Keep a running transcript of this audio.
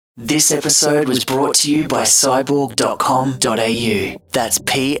This episode was brought to you by cyborg.com.au. That's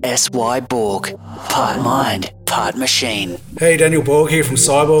PSY Borg. Part mind, part machine. Hey, Daniel Borg here from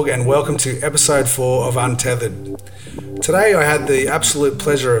Cyborg, and welcome to episode 4 of Untethered. Today I had the absolute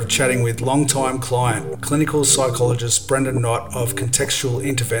pleasure of chatting with longtime client, clinical psychologist Brendan Knott of Contextual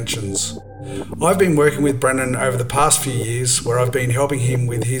Interventions. I've been working with Brendan over the past few years, where I've been helping him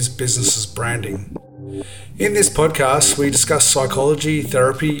with his business's branding. In this podcast, we discuss psychology,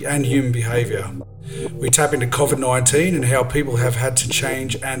 therapy, and human behaviour. We tap into COVID-19 and how people have had to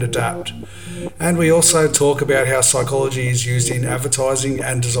change and adapt. And we also talk about how psychology is used in advertising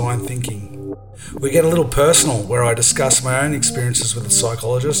and design thinking. We get a little personal, where I discuss my own experiences with a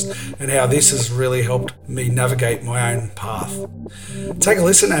psychologist and how this has really helped me navigate my own path. Take a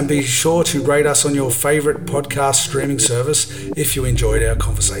listen and be sure to rate us on your favourite podcast streaming service if you enjoyed our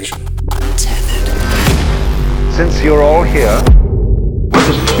conversation. Since you're all here, what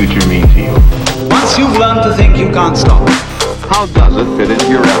does the future mean to you? Once you've learned to think, you can't stop. how does it fit into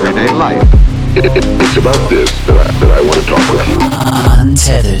your everyday life? It's about this that I want to talk with you.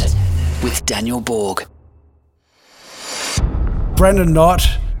 Untethered with Daniel Borg. Brendan Knott.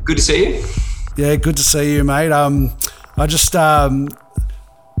 Good to see you. Yeah, good to see you, mate. I just thank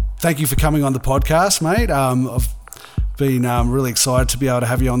you for coming on the podcast, mate. I've been really excited to be able to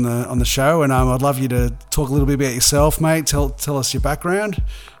have you on the show, and I'd love you to talk a little bit about yourself, mate. Tell us your background.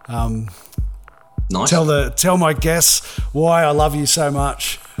 Nice. Tell my guests why I love you so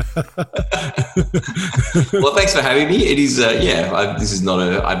much. Well, thanks for having me. It is this is not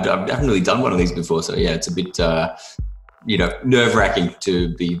I haven't really done one of these before, so yeah, it's a bit nerve-wracking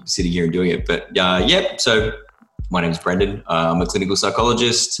to be sitting here and doing it. But so my name is Brendan. I'm a clinical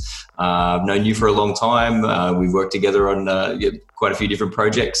psychologist. I've known you for a long time. We've worked together on quite a few different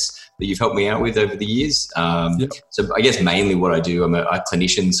projects that you've helped me out with over the years. So I guess mainly what I do, I'm a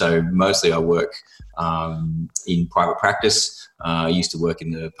clinician, so mostly I work in private practice. I used to work in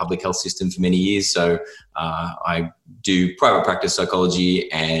the public health system for many years, so I do private practice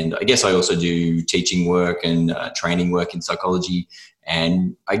psychology, and I guess I also do teaching work and training work in psychology.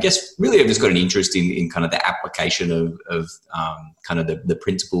 And I guess really I've just got an interest in kind of the application of kind of the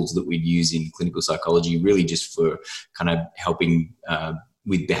principles that we'd use in clinical psychology, really just for kind of helping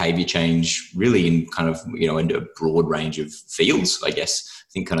with behaviour change, really in kind of, in a broad range of fields, I guess. I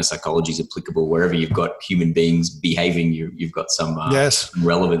think kind of psychology is applicable wherever you've got human beings behaving, you've got some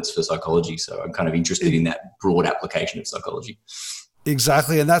relevance for psychology. So I'm kind of interested in that broad application of psychology.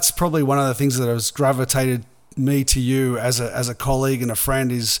 Exactly. And that's probably one of the things that has gravitated me to you as a colleague and a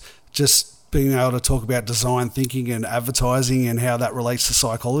friend, is just being able to talk about design thinking and advertising and how that relates to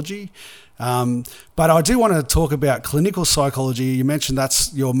psychology. But I do want to talk about clinical psychology. You mentioned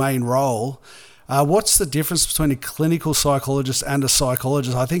that's your main role. What's the difference between a clinical psychologist and a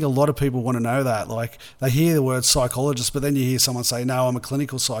psychologist? I think a lot of people want to know that. Like, they hear the word psychologist, but then you hear someone say, no, I'm a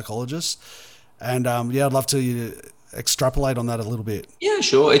clinical psychologist. And I'd love to extrapolate on that a little bit. Yeah,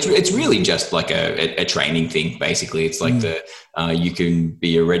 sure. It's really just like a training thing, basically. It's like you can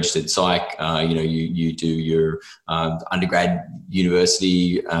be a registered psych, you do your undergrad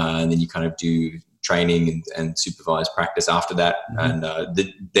university, and then you kind of do training and supervised practice after that. And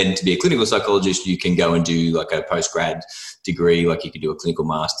then to be a clinical psychologist, you can go and do like a postgrad degree, like you could do a clinical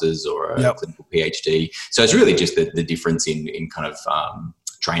master's or a clinical PhD. So it's really just the difference in kind of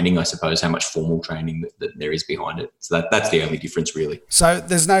training, I suppose, how much formal training that there is behind it. So that's the only difference, really. So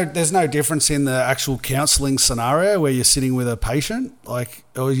there's no difference in the actual counselling scenario where you're sitting with a patient,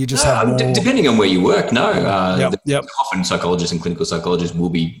 or you just have more... Depending on where you work, no. Often psychologists and clinical psychologists will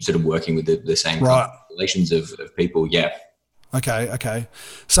be sort of working with the same populations of people, Okay.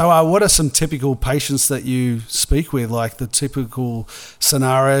 So what are some typical patients that you speak with, like the typical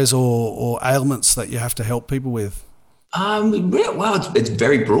scenarios or ailments that you have to help people with? Well, it's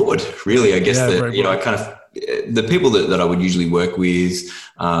very broad, really. I guess the people that I would usually work with,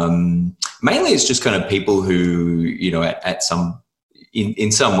 mainly it's just kind of people who, at some,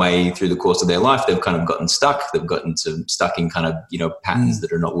 in some way through the course of their life, they've kind of gotten stuck. They've gotten stuck in kind of, patterns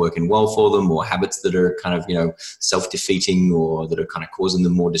that are not working well for them, or habits that are kind of, self-defeating, or that are kind of causing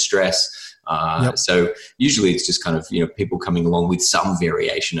them more distress. So usually it's just kind of, people coming along with some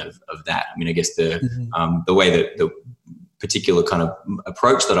variation of that. I mean, I guess the way that the particular kind of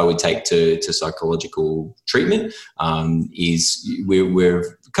approach that I would take to psychological treatment is we're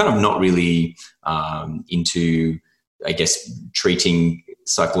kind of not really into, I guess, treating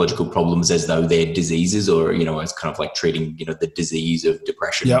psychological problems as though they're diseases, or, as kind of like treating, the disease of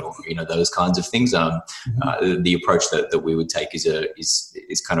depression, or, those kinds of things. The approach that we would take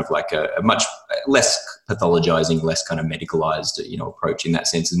is kind of like a much less pathologizing, less kind of medicalized, approach in that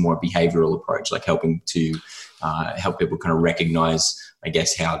sense, is more a behavioral approach, like helping to help people kind of recognize, I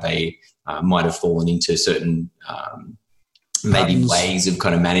guess, how they might have fallen into certain maybe ways of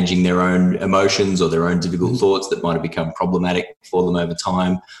kind of managing their own emotions or their own difficult thoughts that might have become problematic for them over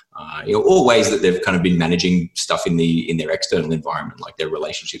time, or ways that they've kind of been managing stuff in their external environment, like their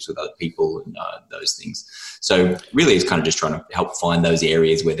relationships with other people and those things. So really it's kind of just trying to help find those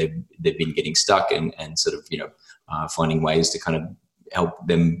areas where they've been getting stuck and sort of, finding ways to kind of help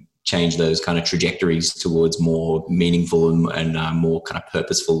them change those kind of trajectories towards more meaningful and more kind of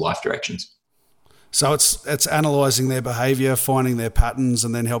purposeful life directions. So it's analysing their behaviour, finding their patterns,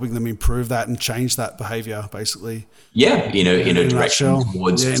 and then helping them improve that and change that behaviour, basically. Yeah, in a direction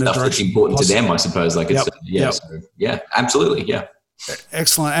towards stuff that's important to them, I suppose. Like it's absolutely, yeah.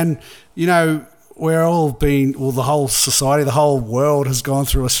 Excellent. And we're all the whole society, the whole world has gone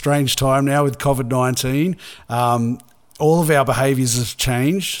through a strange time now with COVID-19. All of our behaviours have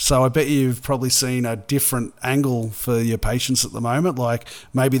changed. So I bet you've probably seen a different angle for your patients at the moment. Like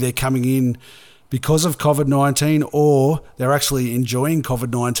maybe they're coming in because of COVID-19, or they're actually enjoying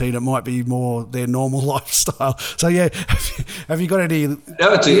COVID-19. It might be more their normal lifestyle. So yeah, have you got any? No,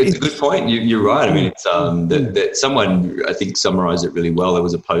 it's a good point. You're right. I mean, it's that someone I think summarised it really well. There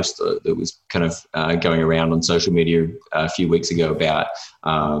was a post that was kind of going around on social media a few weeks ago about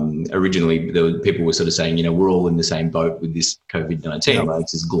originally people were sort of saying, we're all in the same boat with this COVID-19. Right?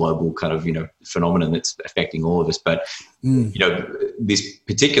 It's this global kind of phenomenon that's affecting all of us, but. This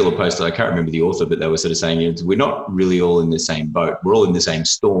particular post, I can't remember the author, but they were sort of saying, we're not really all in the same boat. We're all in the same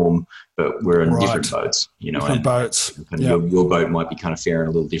storm, but we're in different boats. Different boats. Your boat might be kind of faring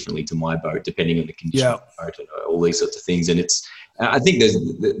a little differently to my boat, depending on the condition of the boat and all these sorts of things. And I think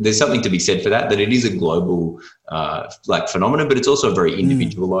there's something to be said for that it is a global phenomenon, but it's also a very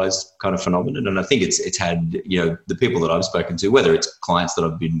individualized kind of phenomenon. And I think it's had, the people that I've spoken to, whether it's clients that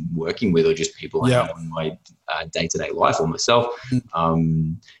I've been working with or just people I know in my day-to-day life or myself,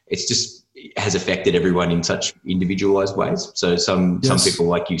 it has affected everyone in such individualized ways. So some people,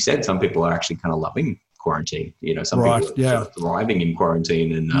 like you said, some people are actually kind of loving quarantine. Some people are sort of thriving in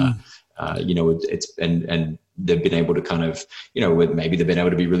quarantine, and and they've been able to kind of, maybe they've been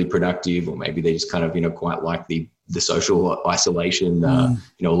able to be really productive, or maybe they just kind of, quite like the social isolation. A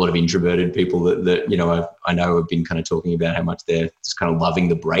lot of introverted people that I know have been kind of talking about how much they're just kind of loving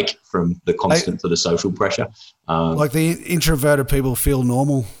the break from the constant sort of social pressure. Like the introverted people feel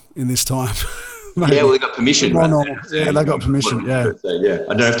normal in this time. Yeah, well, they got permission. Right? Yeah, they got permission. Yeah. So,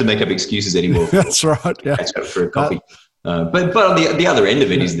 I don't have to make up excuses anymore. That's right. Yeah. Catch up for a coffee. But on the other end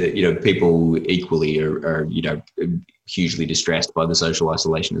of it is that, people equally are hugely distressed by the social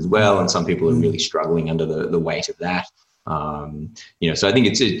isolation as well. And some people are really struggling under the weight of that. So I think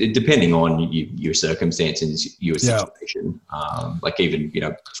it's depending on your circumstances, your situation. Like even,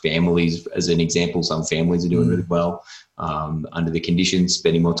 families, as an example, some families are doing really well under the conditions,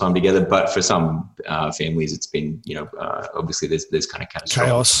 spending more time together. But for some families, it's been, obviously there's kind of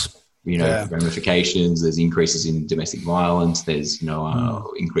chaos. Ramifications. There's increases in domestic violence. There's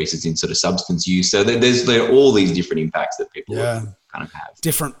increases in sort of substance use. So there are all these different impacts that people kind of have.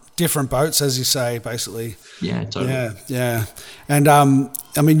 Different boats, as you say, basically. Yeah, totally. Yeah. And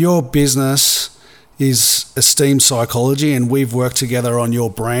I mean, your business is Esteemed Psychology, and we've worked together on your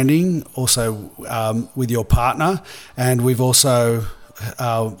branding, also with your partner, and we've also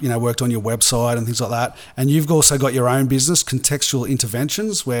worked on your website and things like that. And you've also got your own business, Contextual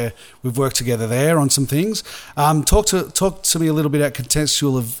Interventions, where we've worked together there on some things. Talk to me a little bit about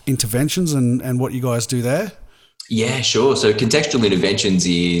Contextual Interventions and what you guys do there. Yeah, sure. So Contextual Interventions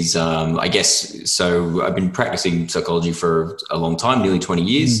is, so I've been practicing psychology for a long time, nearly 20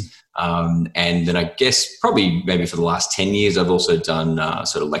 years. And then I guess probably maybe for the last 10 years, I've also done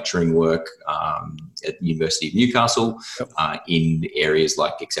sort of lecturing work at the University of Newcastle in areas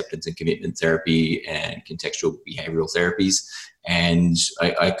like acceptance and commitment therapy and contextual behavioural therapies. And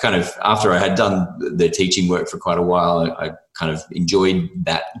I kind of, after I had done the teaching work for quite a while, I kind of enjoyed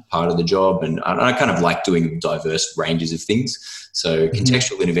that part of the job, and I kind of like doing diverse ranges of things. So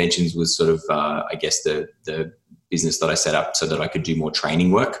Contextual Interventions was sort of, the business that I set up so that I could do more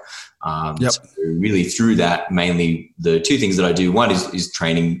training work. So really through that, mainly the two things that I do, one is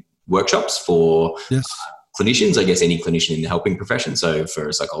training workshops for clinicians, I guess any clinician in the helping profession. So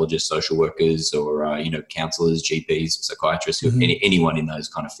for psychologists, social workers, or counsellors, GPs, psychiatrists, anyone in those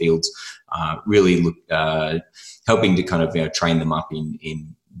kind of fields, really helping to kind of train them up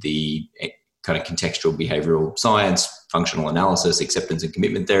in the kind of contextual behavioural science, functional analysis, acceptance and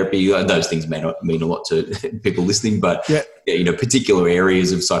commitment therapy. Those things may not mean a lot to people listening, but particular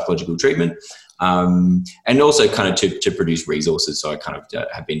areas of psychological treatment. And also kind of to produce resources. So I kind of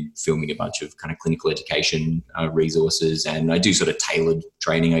have been filming a bunch of kind of clinical education resources, and I do sort of tailored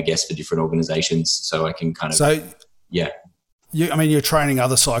training, I guess, for different organizations. So I can kind of, you're training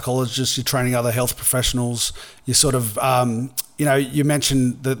other psychologists, you're training other health professionals, you sort of, you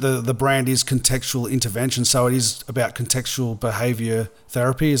mentioned that the brand is contextual intervention. So it is about contextual behavior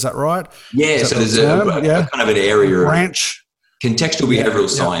therapy. Is that right? Yeah. So there's a kind of an area branch. Contextual behavioral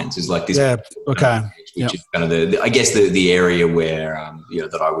science is like this. Yeah. Okay. Which is kind of the area where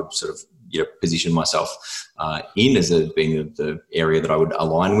that I would sort of position myself in as being the area that I would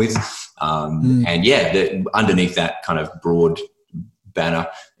align with. And underneath that kind of broad banner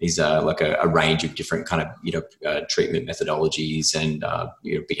is like a range of different kind of treatment methodologies and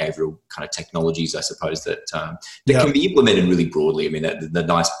behavioral kind of technologies, I suppose, that can be implemented really broadly. I mean, the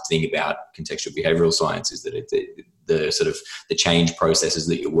nice thing about contextual behavioral science is that the change processes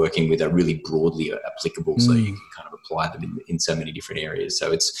that you're working with are really broadly applicable, so you can kind of apply them in so many different areas.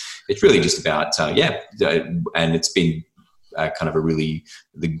 So it's really just about and it's been kind of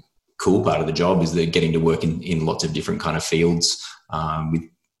the cool part of the job is that getting to work in lots of different kind of fields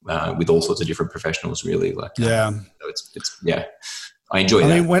with all sorts of different professionals, really. So it's I enjoy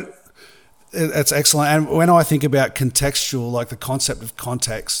that. I mean, that's excellent. And when I think about contextual, like the concept of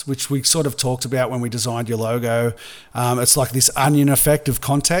context, which we sort of talked about when we designed your logo, it's like this onion effect of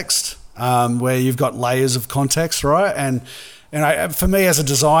context, where you've got layers of context, right? And for me as a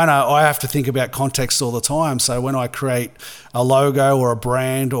designer, I have to think about context all the time. So when I create a logo or a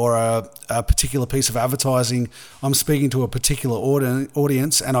brand or a particular piece of advertising, I'm speaking to a particular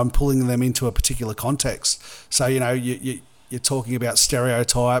audience and I'm pulling them into a particular context. So, you're talking about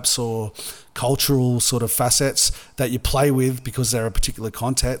stereotypes or cultural sort of facets that you play with because they're a particular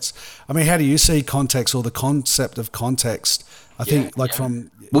context. I mean, how do you see context or the concept of context? I think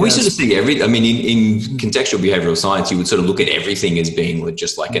from... Well, we sort of see in contextual behavioral science, you would sort of look at everything as being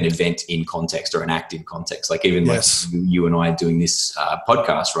just like an event in context or an act in context. Like even like you and I doing this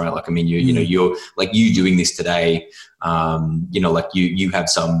podcast, right? Like, I mean, you're like you doing this today, like you have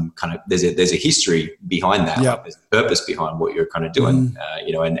some kind of, there's a history behind that. Like there's a purpose behind what you're kind of doing,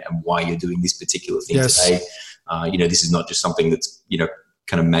 and why you're doing this particular thing today. This is not just something that's,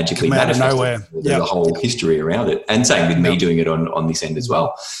 kind of magically manifested. There's a whole history around it. And same with me doing it on this end as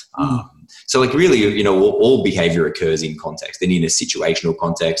well. So like really, all behavior occurs in context and in a situational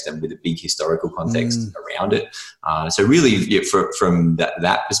context and with a big historical context around it. So really from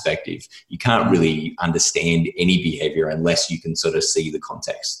that perspective, you can't really understand any behavior unless you can sort of see the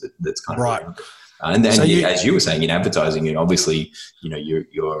context that's kind of around it. And then, as you were saying, in advertising, obviously,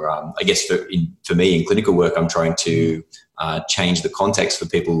 you're I guess for me in clinical work, I'm trying to change the context for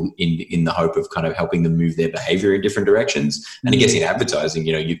people in the hope of kind of helping them move their behavior in different directions. And I guess in advertising,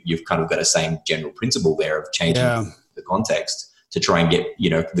 you've kind of got a same general principle there of changing the context to try and get,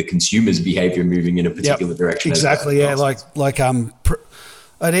 the consumer's behavior moving in a particular direction. Exactly. Yeah.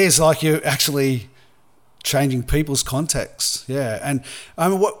 It is like you're actually changing people's context. Yeah. And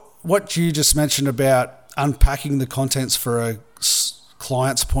what you just mentioned about unpacking the contents for a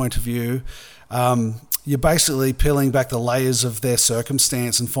client's point of view, you're basically peeling back the layers of their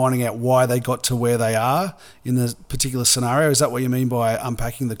circumstance and finding out why they got to where they are in the particular scenario. Is that what you mean by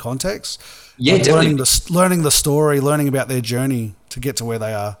unpacking the context? Yeah, definitely. Learning the story, learning about their journey to get to where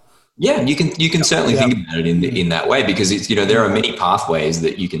they are. Yeah, you can certainly think about it in that way, because it's, there are many pathways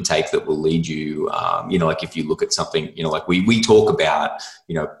that you can take that will lead you, like if you look at something, like we talk about,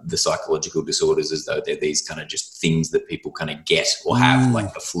 the psychological disorders as though they're these kind of just things that people kind of get or have,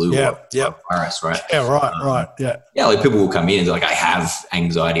 like the flu or a virus, right? Yeah, right, yeah. Yeah, like people will come in and they're like, I have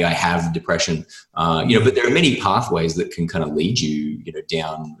anxiety, I have depression, but there are many pathways that can kind of lead you,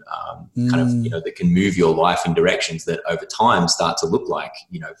 down that can move your life in directions that over time start to look like,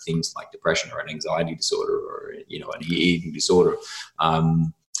 things like depression or an anxiety disorder or, an eating disorder.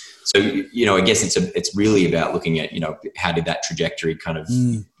 So, I guess it's really about looking at, how did that trajectory kind of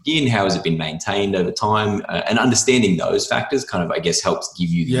begin? How has it been maintained over time? And understanding those factors kind of, I guess, helps give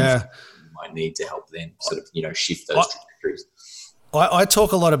you the information you might need to help then sort of, shift those trajectories. I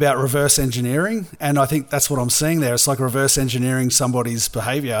talk a lot about reverse engineering, and I think that's what I'm seeing there. It's like reverse engineering somebody's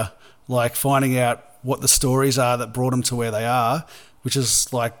behavior, like finding out what the stories are that brought them to where they are, which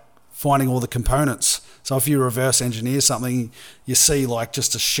is like finding all the components So if you reverse engineer something, you see like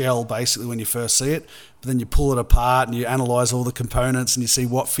just a shell basically when you first see it, but then you pull it apart and you analyze all the components and you see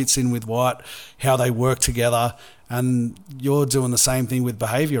what fits in with what, how they work together. And you're doing the same thing with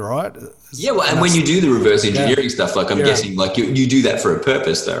behavior, right? Yeah, well, and when you do the reverse engineering stuff, like I'm guessing, like you do that for a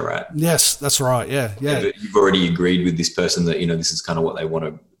purpose, though, right? Yes, that's right. Yeah. But you've already agreed with this person that this is kind of what they want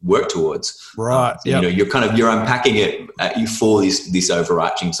to work towards, right? So, you're unpacking it for this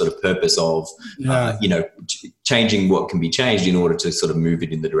overarching sort of purpose of, changing what can be changed in order to sort of move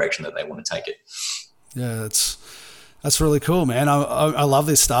it in the direction that they want to take it. Yeah, that's really cool, man. I love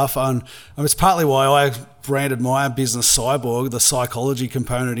this stuff. And it's partly why I branded my business Cyborg, the psychology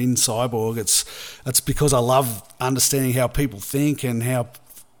component in Cyborg. It's because I love understanding how people think and how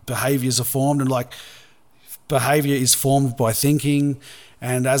behaviors are formed. And like behavior is formed by thinking.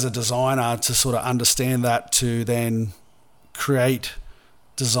 And as a designer, to sort of understand that, to then create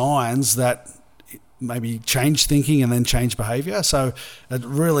designs that maybe change thinking and then change behavior. So it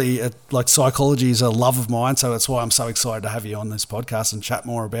really, like psychology is a love of mine. So that's why I'm so excited to have you on this podcast and chat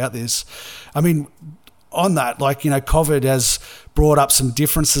more about this. I mean, on that, like, COVID has brought up some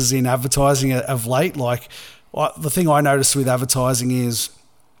differences in advertising of late. Like the thing I noticed with advertising is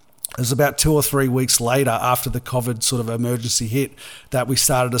it was about 2 or 3 weeks later after the COVID sort of emergency hit that we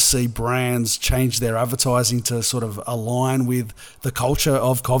started to see brands change their advertising to sort of align with the culture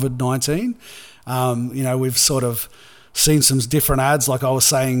of COVID-19. We've sort of seen some different ads. Like I was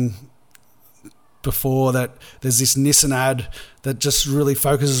saying before, that there's this Nissan ad that just really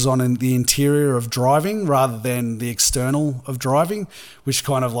focuses on the interior of driving rather than the external of driving, which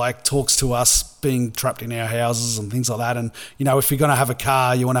kind of like talks to us being trapped in our houses and things like that. And, if you're going to have a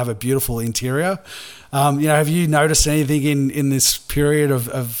car, you want to have a beautiful interior. Have you noticed anything in this period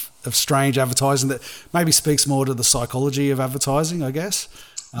of strange advertising that maybe speaks more to the psychology of advertising, I guess?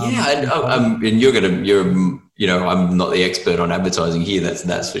 And I'm not the expert on advertising here,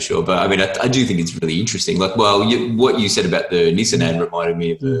 that's for sure. But I mean, I do think it's really interesting. Like, what you said about the Nissan ad reminded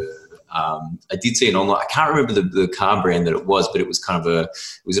me of I did see an online, I can't remember the car brand that it was, but it was kind of it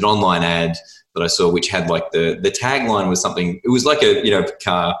was an online ad that I saw, which had like the tagline was something, it was like a,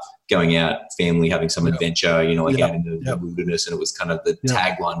 car going out, family having some adventure, out in the wilderness. And it was kind of, the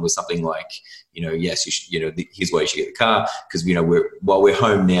tagline was something like, yes, you should, here's why you should get the car. Cause while we're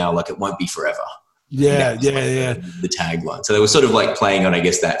home now, like it won't be forever. The tagline. So they were sort of like playing on, I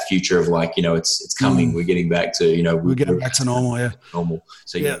guess, that future of like, it's coming, we're getting back to, we're getting back to normal. Yeah. Normal.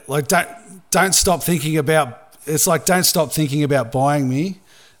 So like don't stop thinking about, it's like, don't stop thinking about buying me.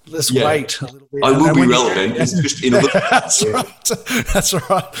 Let's wait a little bit. I will be relevant. It's just in a little bit. That's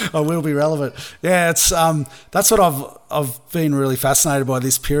right. I will be relevant. Yeah, it's that's what I've been really fascinated by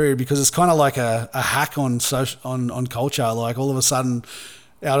this period, because it's kind of like a hack on culture. Like all of a sudden,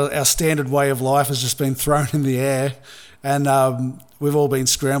 our standard way of life has just been thrown in the air, and we've all been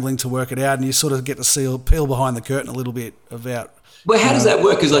scrambling to work it out. And you sort of get to peel behind the curtain a little bit about. Well, how does that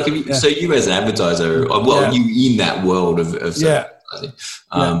work? Because like, so you as an advertiser, you in that world of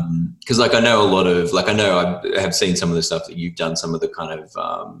because like I know a lot of, like I know I have seen some of the stuff that you've done, some of the kind of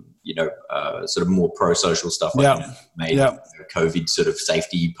sort of more pro-social stuff, like made COVID sort of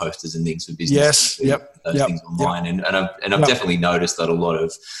safety posters and things for business. Those things online, and I've definitely noticed that a lot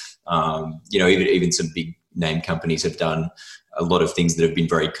of even some big name companies have done a lot of things that have been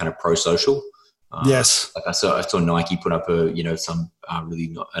very kind of pro-social. Like I saw Nike put up some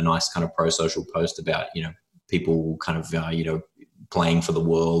really a nice kind of pro-social post about people kind of playing for the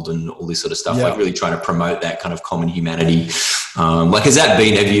world and all this sort of stuff, like really trying to promote that kind of common humanity. Like, is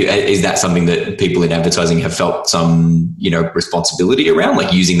that something that people in advertising have felt some, responsibility around,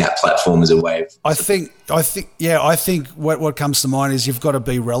 like using that platform as a way of? I think what comes to mind is you've got to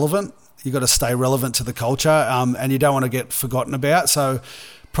be relevant. You've got to stay relevant to the culture, and you don't want to get forgotten about. So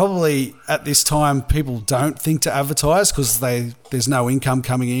probably at this time, people don't think to advertise because there's no income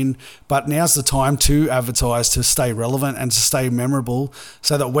coming in. But now's the time to advertise, to stay relevant and to stay memorable,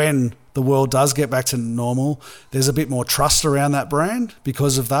 so that when the world does get back to normal, there's a bit more trust around that brand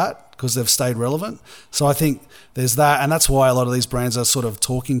because of that, because they've stayed relevant. So I think there's that, and that's why a lot of these brands are sort of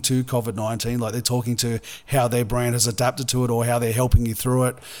talking to COVID-19, like they're talking to how their brand has adapted to it or how they're helping you through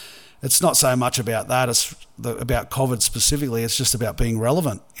it. It's not so much about that, it's about COVID specifically. It's just about being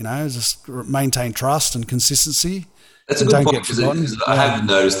relevant, just maintain trust and consistency. That's a good point, because I have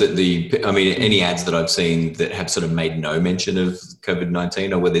noticed that any ads that I've seen that have sort of made no mention of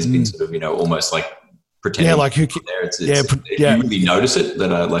COVID-19, or where there's been sort of, almost like pretending you really notice it,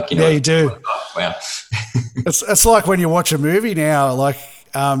 that you do. Oh, wow. It's like when you watch a movie now, like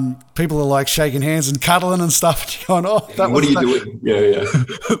people are like shaking hands and cuddling and stuff. And you're going, what are you doing? Yeah.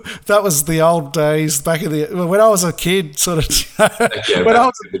 That was the old days back in when I was a kid, sort of.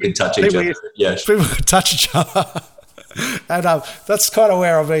 We can touch each other. Yeah, people could touch each other, and that's kind of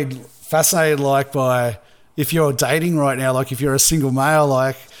where I've been fascinated, like by if you're dating right now, like if you're a single male,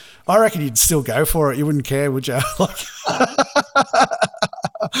 like I reckon you'd still go for it. You wouldn't care, would you? Like,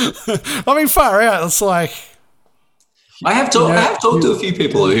 I mean, far out. It's like. I have talked to a few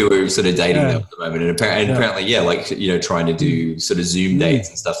people who are sort of dating at the moment, and apparently, like trying to do sort of Zoom dates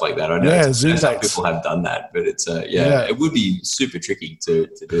and stuff like that. I know Zoom some dates. people have done that, but it's it would be super tricky to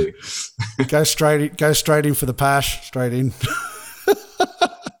do. Go straight in for the pash, straight in.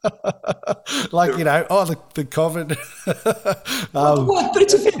 Like the COVID. But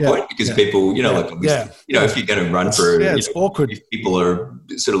it's a fair point because people, if you're going to run for, it's awkward. If people are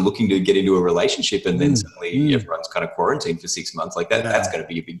sort of looking to get into a relationship and then suddenly everyone's kind of quarantined for 6 months, like that, that's going to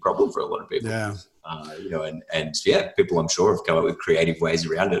be a big problem for a lot of people. Yeah. People I'm sure have come up with creative ways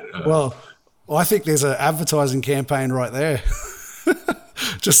around it. Well, I think there's an advertising campaign right there.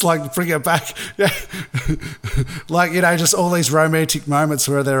 Just like bring it back. Yeah. Like, just all these romantic moments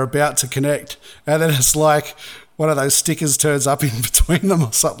where they're about to connect. And then it's like one of those stickers turns up in between them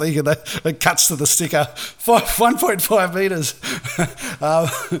or something and it cuts to the sticker 1.5 meters.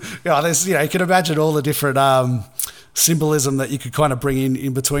 There's, you can imagine all the different symbolism that you could kind of bring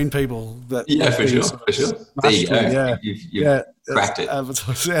in between people. That for sure. There you go. You've cracked it.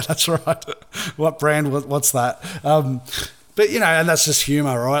 Yeah, that's right. What brand? What's that? But, and that's just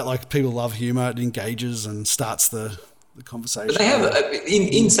humour, right? Like people love humour. It engages and starts the conversation. But they have,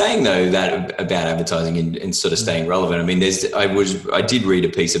 in saying though that about advertising and sort of staying relevant. I mean, I did read a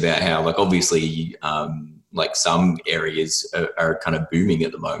piece about how, like, obviously, like some areas are kind of booming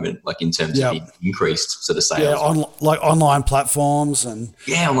at the moment, like in terms of increased sort of sales. Yeah, like online platforms and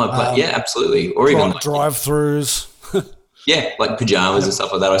absolutely, or even like drive-throughs. Yeah, like pajamas and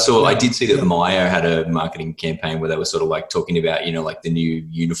stuff like that. I did see that Myer had a marketing campaign where they were sort of like talking about, like the new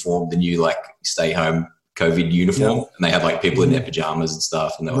uniform, the new like stay home COVID uniform, and they had like people in their pajamas and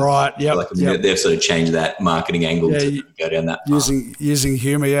stuff. And they were they've sort of changed that marketing angle to go down that path. Using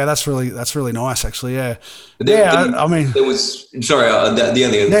humor. Yeah, that's really nice actually. Yeah. I mean, there was, sorry, the only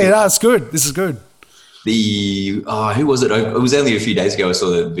other thing. No, it's good. This is good. Who was it? It was only a few days ago I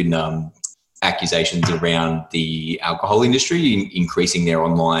saw there had been accusations around the alcohol industry increasing their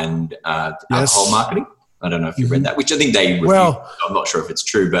online alcohol marketing. I don't know if you've read that, which I think they reviewed. Well, I'm not sure if it's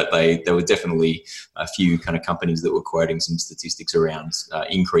true, but there were definitely a few kind of companies that were quoting some statistics around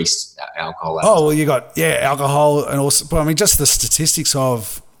increased alcohol. Oh, well, you got, alcohol and also, but I mean, just the statistics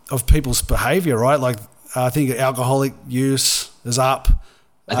of people's behaviour, right? Like I think alcoholic use is up.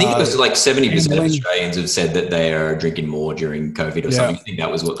 I think it was like 70% of Australians have said that they are drinking more during COVID or something. I think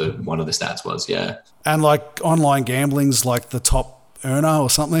that was what one of the stats was, yeah. And like online gambling's like the top earner or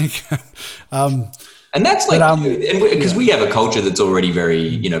something. And that's like, because we have a culture that's already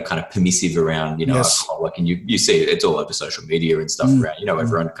very, kind of permissive around, alcohol. Like, and you see it's all over social media and stuff around,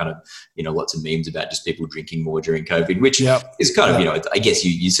 everyone kind of, lots of memes about just people drinking more during COVID, which is kind of, I guess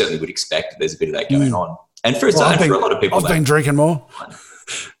you certainly would expect that there's a bit of that going on. And for a lot of people, I've been drinking more.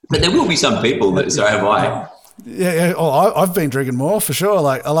 But there will be some people that, so have I. Yeah. Oh, I've been drinking more for sure.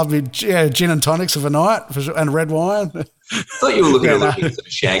 Like I love me gin and tonics of a night for sure, and red wine. I thought you were looking sort of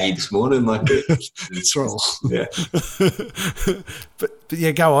shaggy this morning, like that's right. Yeah. but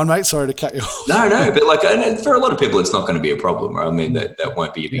yeah, go on, mate. Sorry to cut you off. No, but like for a lot of people, it's not going to be a problem. Right? I mean, that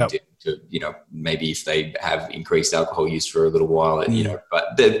won't be a big deal. To, maybe if they have increased alcohol use for a little while, and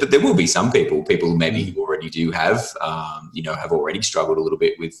but there will be some people who maybe already do have, have already struggled a little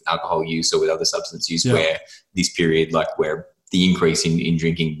bit with alcohol use or with other substance use, where this period, like where the increase in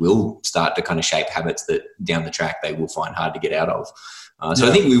drinking will start to kind of shape habits that down the track they will find hard to get out of. So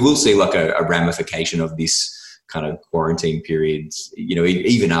I think we will see like a ramification of this kind of quarantine periods,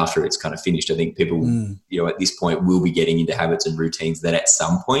 even after it's kind of finished. I think people, at this point will be getting into habits and routines that at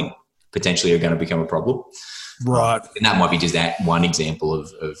some point potentially are going to become a problem. Right. And that might be just that one example of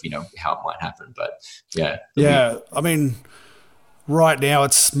how it might happen. But I mean, right now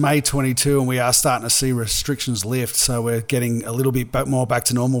it's May 22 and we are starting to see restrictions lift. So we're getting a little bit more back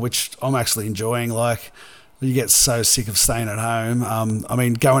to normal, which I'm actually enjoying. Like you get so sick of staying at home. I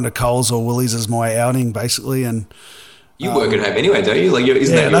mean, going to Coles or Woolies is my outing basically. And you work at home anyway, don't you? Like,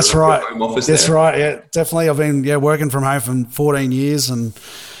 that's right. Home office that's right. Yeah, definitely. I've been working from home for 14 years and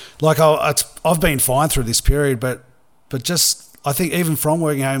like I've been fine through this period, but just I think even from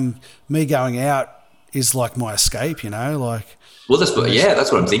working home, me going out is like my escape, like. Well, that's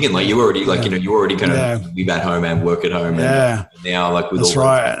what I'm thinking. Like you already, you already kind of live at home and work at home. And now, like with all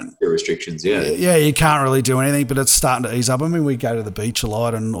the restrictions, yeah, you can't really do anything, but it's starting to ease up. I mean, we go to the beach a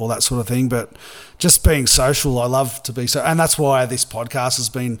lot and all that sort of thing, but just being social, I love to be so, and that's why this podcast has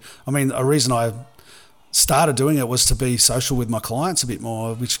been. I mean, a reason I started doing it was to be social with my clients a bit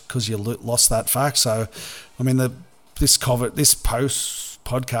more, which because you lost that fact. So, I mean, this post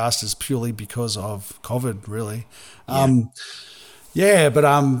podcast is purely because of COVID, really. But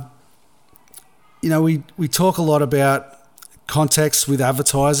we talk a lot about context with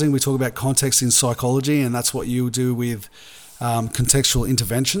advertising. We talk about context in psychology, and that's what you do with contextual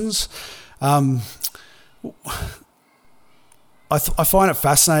interventions. I find it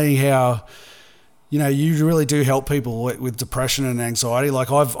fascinating how you really do help people with depression and anxiety.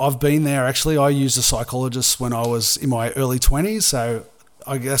 Like I've been there actually. I used a psychologist when I was in my early 20s, so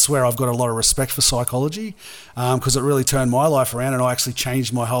I guess where I've got a lot of respect for psychology because it really turned my life around, and I actually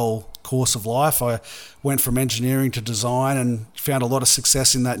changed my whole course of life. I went from engineering to design and found a lot of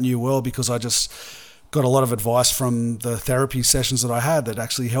success in that new world because I just got a lot of advice from the therapy sessions that I had that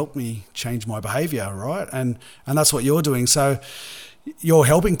actually helped me change my behavior, right? And that's what you're doing. So you're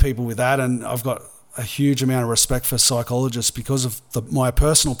helping people with that, and I've got a huge amount of respect for psychologists because of my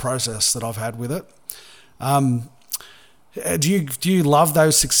personal process that I've had with it. Do you love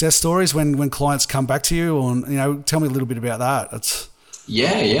those success stories when clients come back to you? Or tell me a little bit about that.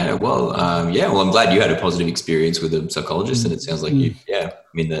 Well, I'm glad you had a positive experience with a psychologist, and it sounds like you. Yeah,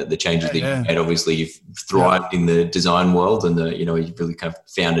 I mean the changes that you made. Obviously, you've thrived in the design world, and you've really kind of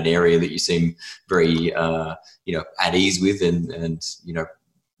found an area that you seem very at ease with, and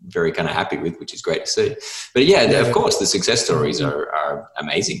very kind of happy with, which is great to see. But of course, the success stories are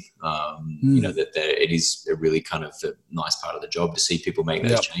amazing. That it is a really kind of a nice part of the job to see people make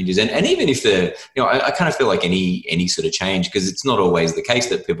those changes. And even if I kind of feel like any sort of change, because it's not always the case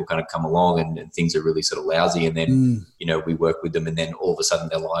that people kind of come along and things are really sort of lousy, and then we work with them, and then all of a sudden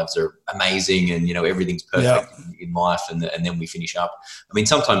their lives are amazing, and everything's perfect in life, and then we finish up. I mean,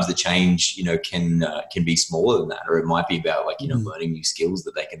 sometimes the change can be smaller than that, or it might be about learning new skills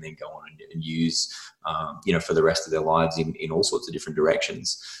that they can then go on and use for the rest of their lives in all sorts of different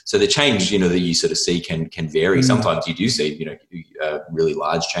directions. So the change that you sort of see can vary. Sometimes you do see a really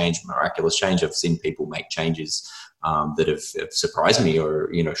large change, miraculous change. I've seen people make changes that have surprised me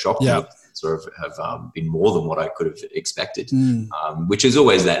or shocked me, or have been more than what I could have expected, which is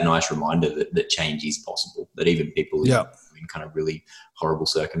always that nice reminder that change is possible, that even people in kind of really horrible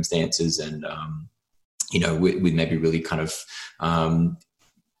circumstances and with maybe really kind of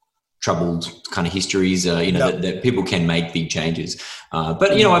troubled kind of histories, that people can make big changes.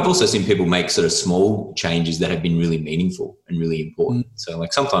 But I've also seen people make sort of small changes that have been really meaningful and really important. So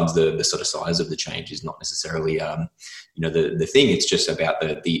like sometimes the sort of size of the change is not necessarily, the thing. It's just about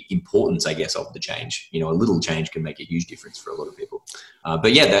the importance, I guess, of the change. A little change can make a huge difference for a lot of people. But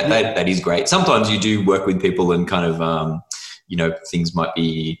that is great. Sometimes you do work with people and kind of, things might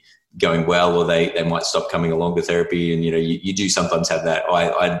be going well, or they might stop coming along to therapy, and you do sometimes have that.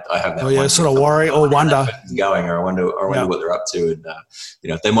 I have that. Sort of worry or wonder going, or I wonder what they're up to, and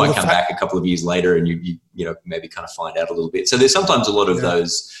they might come back a couple of years later, and you maybe kind of find out a little bit. So there's sometimes a lot of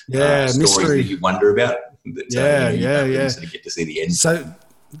those stories mystery that you wonder about. That, sort of get to see the end. So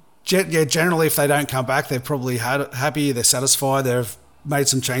generally, if they don't come back, they're probably happy, they're satisfied, they've made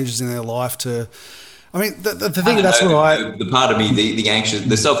some changes in their life to. I mean, the thing that's what the part of me, the anxious,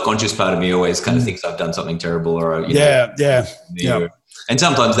 the self-conscious part of me always kind of thinks I've done something terrible, or and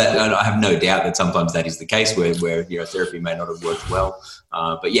sometimes that, I have no doubt that sometimes that is the case where therapy may not have worked well,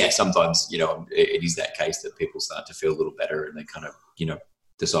 but sometimes it is that case that people start to feel a little better, and they kind of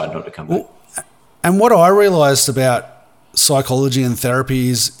decide not to come back. And what I realised about psychology and therapy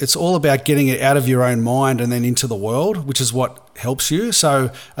is it's all about getting it out of your own mind and then into the world, which is what helps you.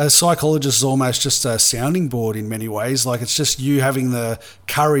 So a psychologist is almost just a sounding board in many ways. Like it's just you having the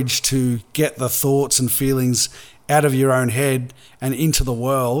courage to get the thoughts and feelings out of your own head and into the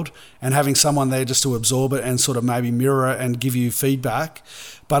world, and having someone there just to absorb it and sort of maybe mirror it and give you feedback.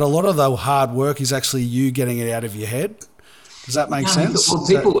 But a lot of the hard work is actually you getting it out of your head. Does that make sense? Well,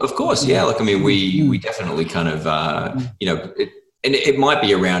 people, of course, Like, I mean, we definitely kind of, it might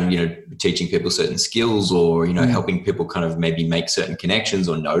be around, teaching people certain skills, or, helping people kind of maybe make certain connections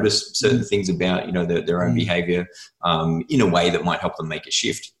or notice certain things about, their own behavior in a way that might help them make a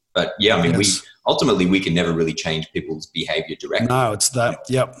shift. But we can never really change people's behavior directly. No, it's that.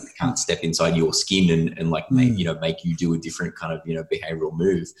 Yep. We can't step inside your skin and make you do a different kind of, behavioral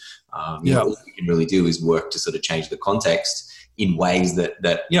move. All we can really do is work to sort of change the context in ways that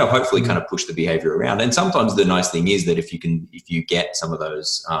hopefully kind of push the behavior around. And sometimes the nice thing is that if you get some of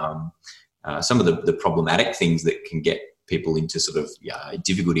those some of the problematic things that can get people into sort of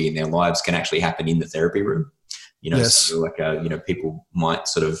difficulty in their lives can actually happen in the therapy room. Yes. So like, people might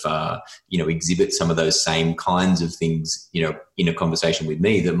sort of, exhibit some of those same kinds of things, in a conversation with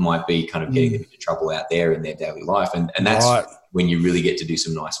me that might be kind of getting them into trouble out there in their daily life. And that's right. when you really get to do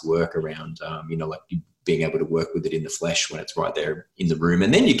some nice work around, like being able to work with it in the flesh when it's right there in the room.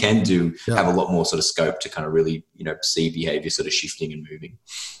 And then you can have a lot more sort of scope to kind of really, see behavior sort of shifting and moving.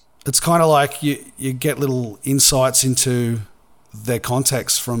 It's kind of like you get little insights into their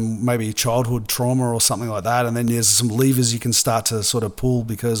context from maybe childhood trauma or something like that, and then there's some levers you can start to sort of pull,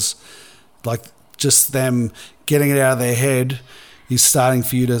 because like just them getting it out of their head is starting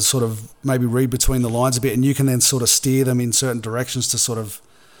for you to sort of maybe read between the lines a bit, and you can then sort of steer them in certain directions to sort of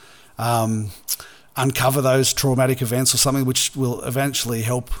uncover those traumatic events or something, which will eventually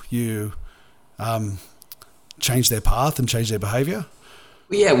help you change their path and change their behavior.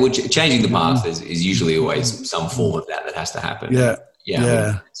 Yeah, well, changing the path is usually always some form of that has to happen. Yeah.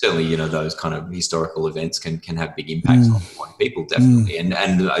 I mean, certainly, those kind of historical events can have big impacts on people, definitely.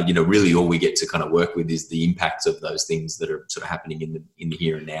 And really all we get to kind of work with is the impacts of those things that are sort of happening in the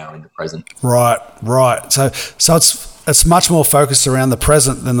here and now, in the present. Right. So it's much more focused around the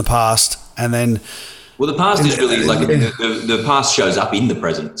present than the past, and then. Well, the past is really like the past shows up in the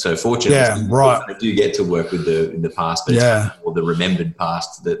present. So fortunately, I do get to work with the past, but it's more the remembered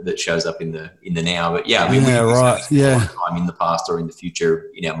past that shows up in the now. But we spend a lot of time in the past or in the future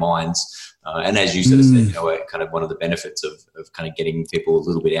in our minds. And as you sort of said, kind of one of the benefits of kind of getting people a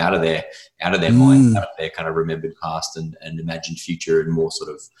little bit out of their mind, out of their kind of remembered past and imagined future, and more sort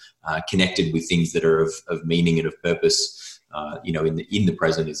of connected with things that are of meaning and of purpose. In the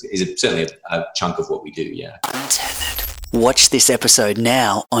present is certainly a chunk of what we do. Yeah. Untethered. Watch this episode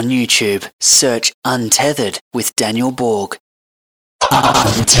now on YouTube. Search Untethered with Daniel Borg.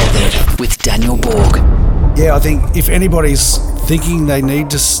 Untethered with Daniel Borg. Yeah, I think if anybody's thinking they need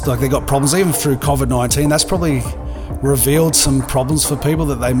to, like they got problems, even through COVID-19, that's probably revealed some problems for people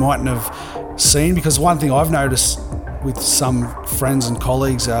that they mightn't have seen. Because one thing I've noticed with some friends and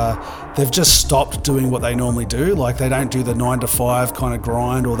colleagues they've just stopped doing what they normally do. Like they don't do the 9 to 5 kind of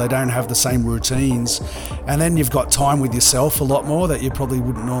grind, or they don't have the same routines. And then you've got time with yourself a lot more that you probably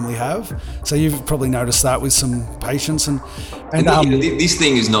wouldn't normally have. So you've probably noticed that with some patients. And this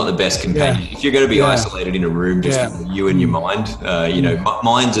thing is not the best companion. If you're going to be isolated in a room, just with you and your mind,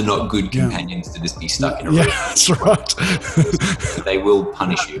 minds are not good companions to just be stuck in a room. Yeah, that's right. They will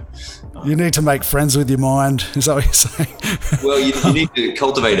punish you. You need to make friends with your mind, is that what you're saying? Well, you need to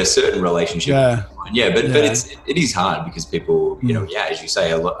cultivate a certain relationship with your mind. But it is hard because people, as you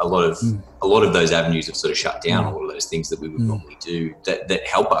say, a lot of those avenues have sort of shut down. All of those things that we would normally do that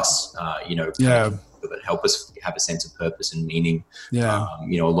help us, that help us have a sense of purpose and meaning. A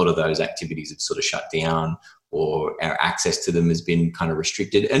lot of those activities have sort of shut down, or our access to them has been kind of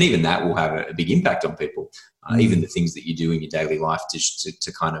restricted, and even that will have a big impact on people. Even the things that you do in your daily life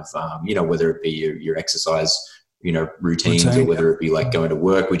to kind of, whether it be your exercise, routines, or whether it be like going to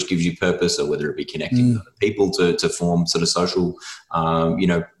work, which gives you purpose, or whether it be connecting with other people to form sort of social,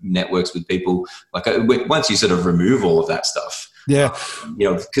 networks with people. Like once you sort of remove all of that stuff,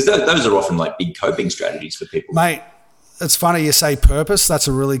 because those are often like big coping strategies for people. Mate, it's funny you say purpose. That's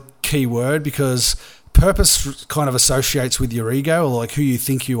a really key word, because purpose kind of associates with your ego, or like who you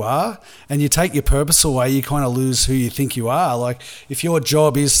think you are, and you take your purpose away, you kind of lose who you think you are. Like if your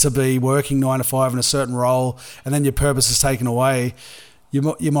job is to be working 9 to 5 in a certain role, and then your purpose is taken away,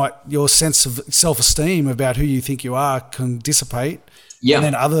 your sense of self-esteem about who you think you are can dissipate. And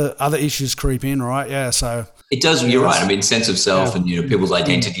then other issues creep in, right? So it does. You're right. I mean, sense of self and, people's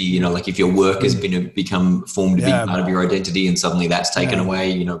identity, like if your formed a big part of your identity, and suddenly that's taken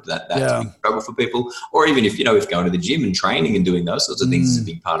away, that's a big trouble for people. Or even if going to the gym and training and doing those sorts of things is a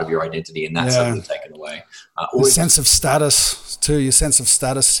big part of your identity, and that's suddenly taken away. Or sense of status too, your sense of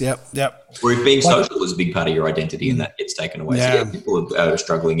status. Yep. Or if being social is a big part of your identity and that gets taken away. So people are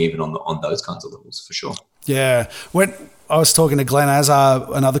struggling even on those kinds of levels for sure. Yeah. When I was talking to Glenn Azar,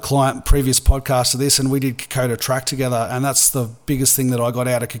 another client, previous podcast to this, and we did Kokoda track together. And that's the biggest thing that I got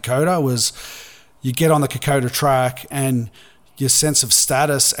out of Kokoda was you get on the Kokoda track and your sense of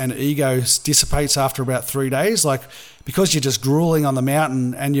status and ego dissipates after about 3 days. Like, because you're just grueling on the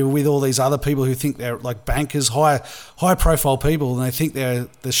mountain and you're with all these other people who think they're like bankers, high profile people, and they think they're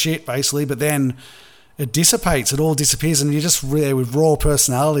the shit basically, but then it dissipates, it all disappears, and you're just really with raw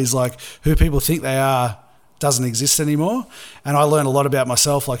personalities, like who people think they are doesn't exist anymore. And I learned a lot about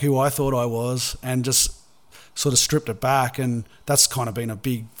myself, like who I thought I was, and just sort of stripped it back, and that's kind of been a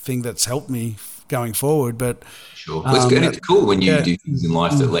big thing that's helped me going forward. But sure, well, it's good. It's cool when you do things in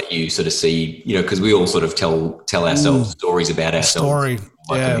life that let you sort of see, because we all sort of tell ourselves stories about ourselves.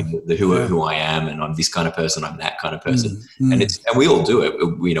 Like who I am, and I'm this kind of person, I'm that kind of person, and we all do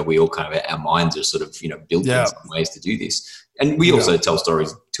it. We all kind of, our minds are sort of built in some ways to do this, and we also tell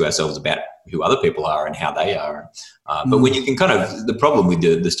stories to ourselves about who other people are and how they are. But when you can kind of, the problem with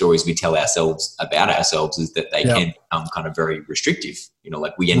the stories we tell ourselves about ourselves is that they can become kind of very restrictive.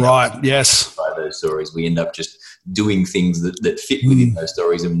 Like we end up by those stories. We end up just doing things that fit within those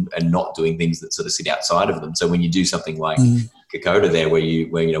stories and not doing things that sort of sit outside of them. So when you do something like Kokoda there, where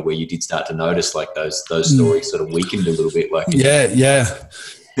you did start to notice like those stories sort of weakened a little bit. Like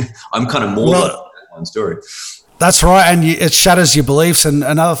I'm kind of more like that one story. That's right, and it shatters your beliefs. And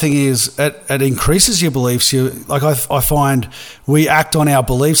another thing is it increases your beliefs. I find we act on our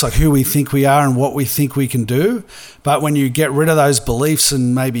beliefs, like who we think we are and what we think we can do. But when you get rid of those beliefs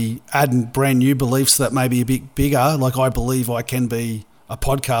and maybe add brand new beliefs that may be a bit bigger, like I believe I can be a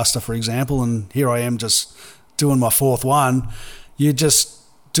podcaster, for example, and here I am just doing my fourth one, you just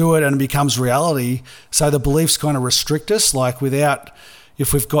do it and it becomes reality. So the beliefs kind of restrict us, like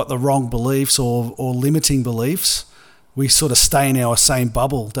if we've got the wrong beliefs or limiting beliefs, we sort of stay in our same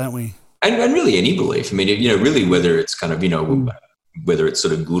bubble, don't we? And really any belief. I mean, really whether it's kind of, whether it's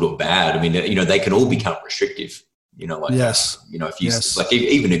sort of good or bad, I mean, they can all become restrictive. If you like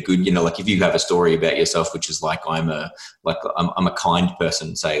even a good, like if you have a story about yourself, which is like I'm a kind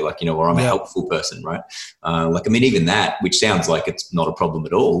person, say, like, or I'm a helpful person, right? Like, I mean, even that, which sounds like it's not a problem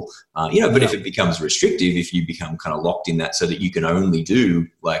at all, but if it becomes restrictive, if you become kind of locked in that so that you can only do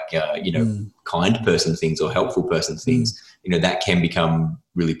like, kind person things or helpful person things, that can become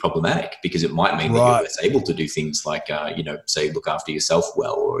really problematic because it might mean that you're less able to do things like, say, look after yourself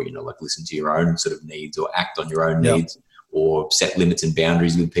well, or, like listen to your own sort of needs or act on your own needs, or set limits and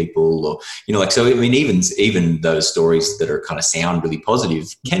boundaries with people, or, so, I mean, even those stories that are kind of sound really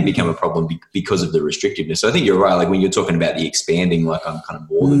positive can become a problem because of the restrictiveness. So I think you're right. Like when you're talking about the expanding, like I'm kind of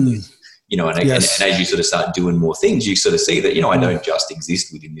more than this, and as you sort of start doing more things, you sort of see that, I don't just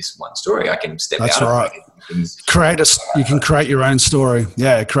exist within this one story. I can step out of it. You can create your own story.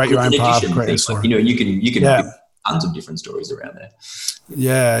 Yeah, create your own path. Create a story. Like, you can build tons of different stories around there.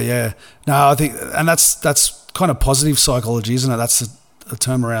 Yeah. No, I think, and that's kind of positive psychology, isn't it? That's a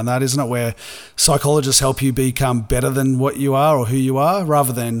term around that, isn't it? Where psychologists help you become better than what you are or who you are,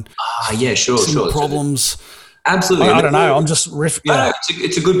 rather than sure problems. Absolutely. I don't know. I'm just riffing. No,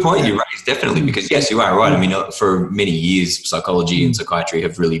 it's a good point you raised, definitely, because yes, you are right. I mean, for many years, psychology and psychiatry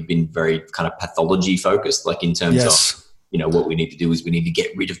have really been very kind of pathology focused, like in terms of, what we need to do is we need to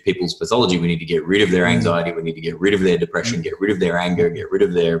get rid of people's pathology. We need to get rid of their anxiety. We need to get rid of their depression, get rid of their anger, get rid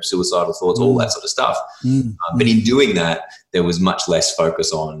of their suicidal thoughts, all that sort of stuff. But in doing that, there was much less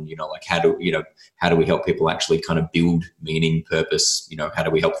focus on, like how do we help people actually kind of build meaning, purpose? How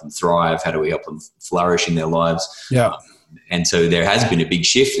do we help them thrive? How do we help them flourish in their lives? Yeah. And so there has been a big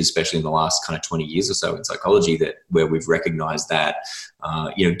shift, especially in the last kind of 20 years or so in psychology, where we've recognized that,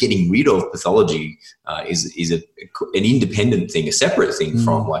 getting rid of pathology is an independent thing, a separate thing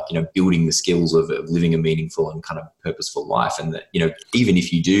from like, building the skills of living a meaningful and kind of purposeful life. And that, even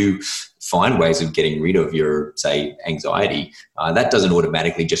if you do find ways of getting rid of your, say, anxiety, that doesn't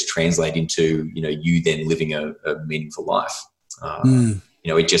automatically just translate into, you then living a meaningful life.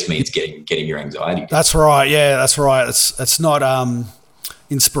 It just means getting your anxiety down. That's right. Yeah, that's right. It's not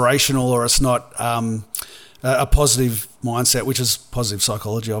inspirational, or it's not a positive mindset, which is positive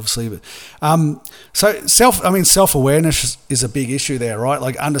psychology, obviously. But so self-awareness is a big issue there, right?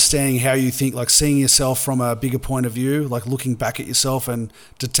 Like understanding how you think, like seeing yourself from a bigger point of view, like looking back at yourself and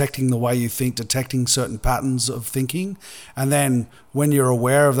detecting the way you think, detecting certain patterns of thinking, and then when you're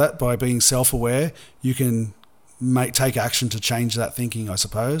aware of that by being self-aware, you can take action to change that thinking, I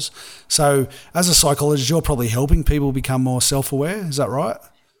suppose. So as a psychologist, you're probably helping people become more self-aware. Is that right?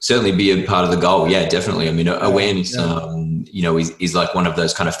 Certainly be a part of the goal. Yeah, definitely. I mean, awareness, is like one of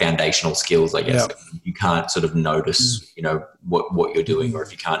those kind of foundational skills, I guess. Yeah. You can't sort of notice, what you're doing, or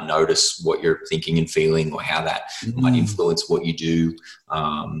if you can't notice what you're thinking and feeling, or how that might influence what you do,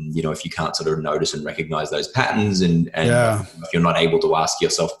 if you can't sort of notice and recognize those patterns, and if you're not able to ask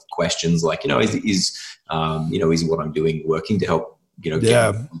yourself questions like, is what I'm doing working to help,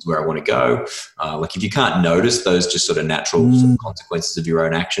 get where I want to go? Like if you can't notice those just sort of natural sort of consequences of your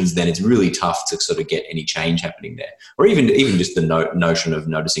own actions, then it's really tough to sort of get any change happening there. Or even just the notion of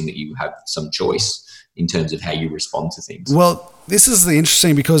noticing that you have some choice in terms of how you respond to things. Well, this is the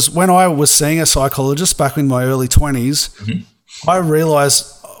interesting, because when I was seeing a psychologist back in my early 20s, I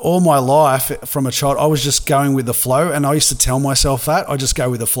realized all my life from a child, I was just going with the flow, and I used to tell myself that I just go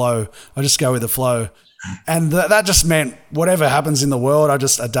with the flow. I just go with the flow, and that just meant whatever happens in the world, I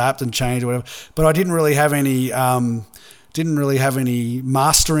just adapt and change or whatever. But I didn't really have any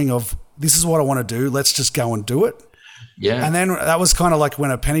mastering of this is what I want to do. Let's just go and do it. Yeah. And then that was kind of like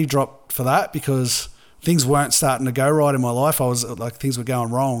when a penny dropped for that, because things weren't starting to go right in my life. I was like, things were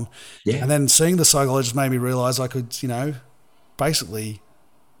going wrong. Yeah. And then seeing the psychologist made me realize I could, basically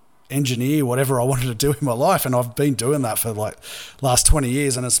engineer whatever I wanted to do in my life. And I've been doing that for like last 20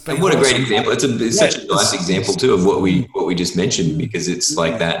 years. And it's been what a great example. It's such a nice example too of what we just mentioned, because it's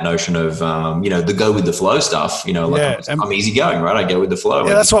like that notion of, the go with the flow stuff, I'm easygoing, right? I go with the flow.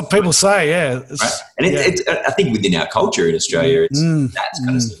 Yeah, that's what people say. Yeah. Right? And it's, I think within our culture in Australia, that's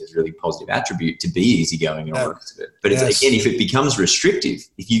kind of seen as a really positive attribute to be easygoing and all the rest of it. But it's, again, if it becomes restrictive,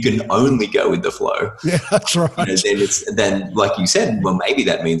 if you can only go with the flow, that's right. Then like you said, well, maybe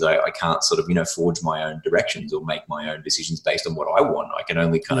that means I can't sort of, forge my own directions or make my own decisions based on what I want. I can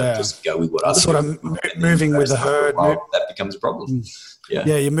only kind of just go with what others sort of moving with the herd. That becomes a problem.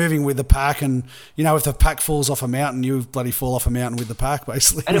 Yeah, you're moving with the pack, and if the pack falls off a mountain, you bloody fall off a mountain with the pack,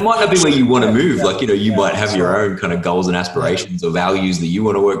 basically. And it might not be where you want to move. Like, you might have your own kind of goals and aspirations or values that you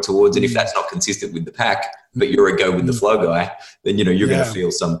want to work towards. And if that's not consistent with the pack, but you're a go with the flow guy, then, you're going to feel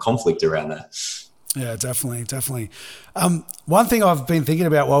some conflict around that. Yeah, definitely. One thing I've been thinking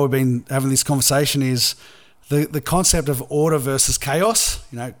about while we've been having this conversation is the concept of order versus chaos,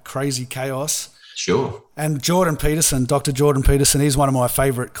 crazy chaos. Sure. And Jordan Peterson, Dr. Jordan Peterson, he's one of my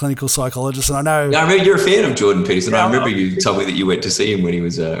favourite clinical psychologists. And I know... Yeah, I remember you're a fan of Jordan Peterson. I remember you told me that you went to see him when he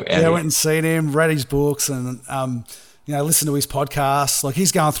was out here. I went and seen him, read his books, and, listened to his podcasts. Like,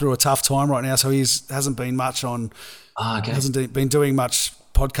 he's going through a tough time right now, so he hasn't been much on... hasn't been doing much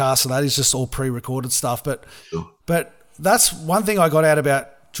podcasts and that. He's just all pre-recorded stuff. But that's one thing I got out about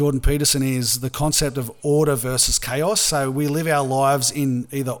Jordan Peterson is the concept of order versus chaos. So we live our lives in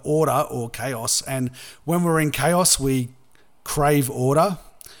either order or chaos. And when we're in chaos, we crave order.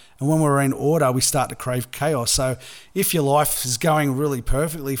 And when we're in order, we start to crave chaos. So if your life is going really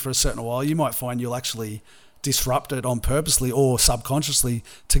perfectly for a certain while, you might find you'll actually disrupt it on purposely or subconsciously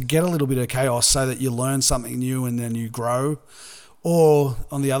to get a little bit of chaos so that you learn something new and then you grow. Or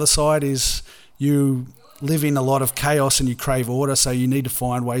on the other side is you live in a lot of chaos and you crave order, so you need to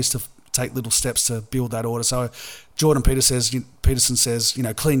find ways to take little steps to build that order. So Jordan Peterson says,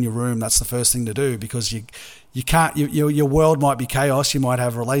 clean your room. That's the first thing to do, because you can't. Your world might be chaos. You might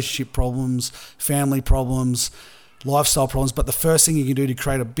have relationship problems, family problems, lifestyle problems. But the first thing you can do to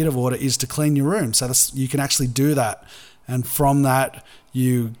create a bit of order is to clean your room. So you can actually do that, and from that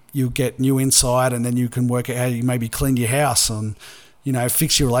you get new insight, and then you can work out how you maybe clean your house and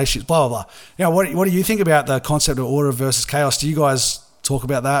fix your relationships, blah, blah, blah. What do you think about the concept of order versus chaos? Do you guys talk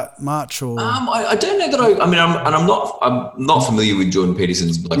about that much? Or I don't know that I'm not familiar with Jordan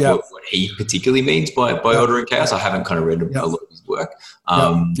Peterson's what he particularly means by order and chaos. I haven't kind of read a lot of his work.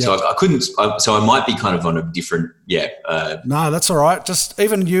 So I couldn't, so I might be kind of on a different, No, that's all right. Just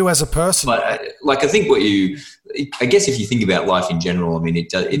even you as a person. But I think I guess if you think about life in general, I mean,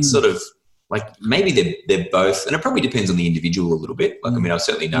 it's sort of, like maybe they're both, and it probably depends on the individual a little bit. Like, I mean, I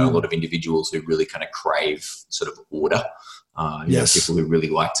certainly know a lot of individuals who really kind of crave sort of order. People who really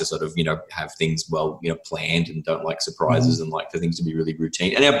like to sort of, have things planned and don't like surprises and like for things to be really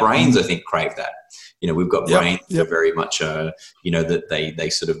routine. And our brains, I think, crave that. We've got brains that are very much, that they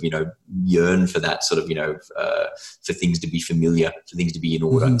sort of, yearn for that sort of, for things to be familiar, for things to be in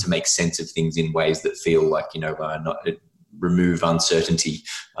order, to make sense of things in ways that feel like, remove uncertainty,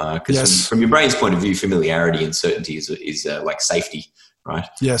 because from your brain's point of view, familiarity and certainty is like safety, right?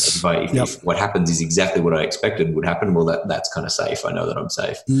 Yes. If what happens is exactly what I expected would happen, well, that's kind of safe. I know that I'm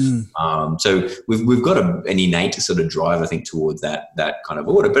safe. So we've got an innate sort of drive, I think, towards that kind of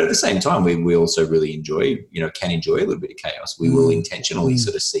order. But at the same time, we also really enjoy, can enjoy a little bit of chaos. We will intentionally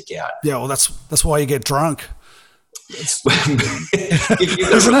sort of seek out. Yeah, well, that's why you get drunk. If you've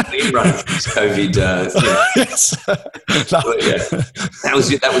got a clean run of COVID, yes.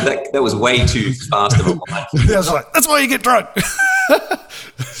 that was way too fast of a line. That's why you get drunk.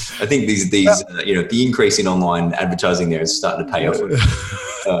 I think the increase in online advertising there is starting to pay off.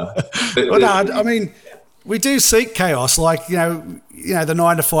 I mean, we do seek chaos, like the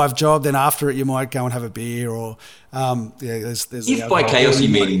 9-to-5 job. Then after it, you might go and have a beer, or there's. If by chaos you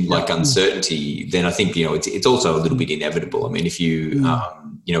mean like uncertainty, then I think it's also a little bit inevitable. I mean, if you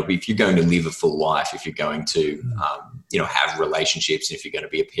if you're going to live a full life, if you're going to have relationships, and if you're going to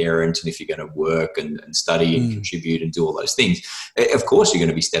be a parent, and if you're going to work and study and contribute and do all those things, of course you're going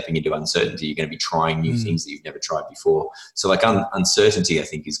to be stepping into uncertainty. You're going to be trying new things that you've never tried before. So like uncertainty, I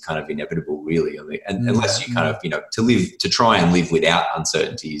think, is kind of inevitable, really. And unless you kind of, to try and live without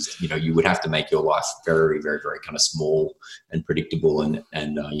uncertainties, you would have to make your life very, very, very kind of small and predictable and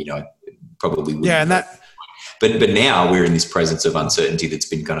probably. Yeah. And that. But now we're in this presence of uncertainty that's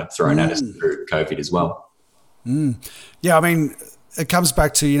been kind of thrown at us through COVID as well. Yeah, I mean, it comes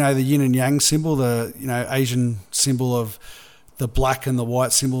back to, the yin and yang symbol, the, Asian symbol of the black and the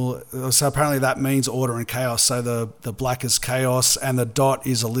white symbol. So apparently that means order and chaos. So the black is chaos and the dot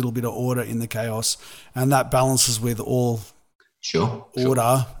is a little bit of order in the chaos. And that balances with all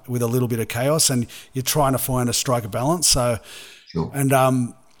order with a little bit of chaos. And you're trying to strike a balance. So, and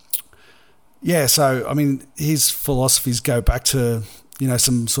so, I mean, his philosophies go back to,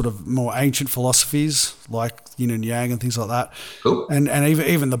 some sort of more ancient philosophies like yin and yang and things like that. Cool. And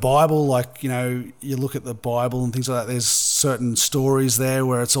even the Bible, like, you look at the Bible and things like that, there's certain stories there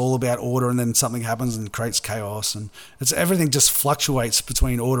where it's all about order and then something happens and creates chaos. And everything just fluctuates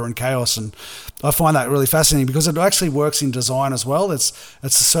between order and chaos. And I find that really fascinating because it actually works in design as well. It's a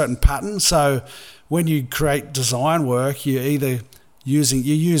certain pattern. So when you create design work, you either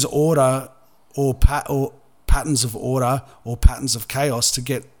use order or patterns of order or patterns of chaos to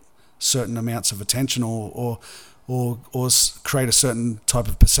get certain amounts of attention or create a certain type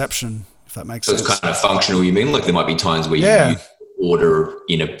of perception, if that makes sense. So it's kind of functional, you mean? Like there might be times where you use order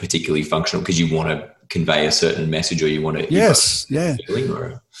in a particularly functional because you want to convey a certain message or you want to...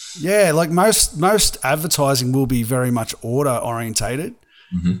 Yeah, like most advertising will be very much order orientated.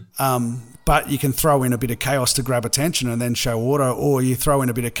 But you can throw in a bit of chaos to grab attention and then show order, or you throw in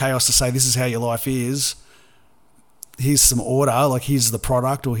a bit of chaos to say this is how your life is. Here's some order, like here's the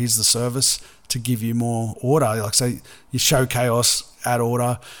product or here's the service to give you more order. Like so you show chaos, add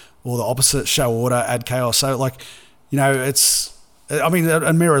order, or the opposite, show order, add chaos. So like,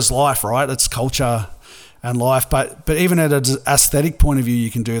 it mirrors life, right? It's culture and life, but even at an aesthetic point of view,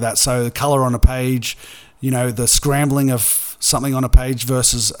 you can do that. So the color on a page, the scrambling of something on a page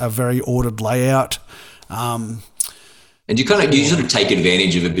versus a very ordered layout. And you sort of take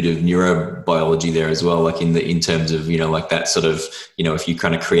advantage of a bit of neurobiology there as well, like in terms of, like that sort of, if you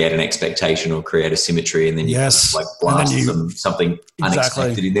kind of create an expectation or create a symmetry and then you kind of like blast something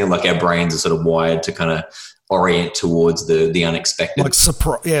unexpected in there, like our brains are sort of wired to kind of orient towards the unexpected. Like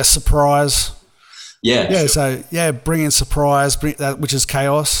surprise. Yeah. So bring in surprise, which is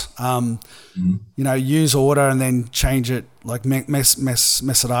chaos. Use order and then change it, like mess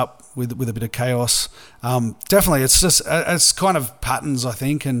it up with a bit of chaos. Definitely, it's kind of patterns, I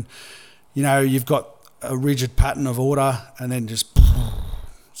think, and you've got a rigid pattern of order, and then just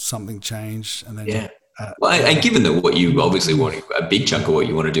something changed, and then and given that what you obviously want, a big chunk of what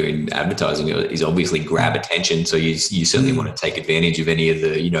you want to do in advertising is obviously grab attention. So you certainly want to take advantage of any of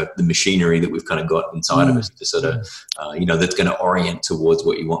the the machinery that we've kind of got inside of us to sort of that's going to orient towards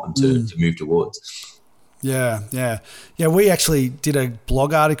what you want them to move towards. Yeah. We actually did a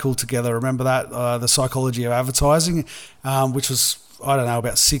blog article together. Remember that, the psychology of advertising, which was, I don't know,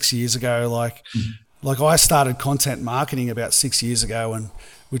 about 6 years ago. Like I started content marketing about 6 years ago, and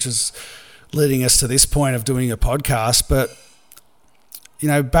which is leading us to this point of doing a podcast. But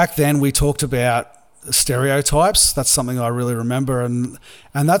back then we talked about stereotypes. That's something I really remember, and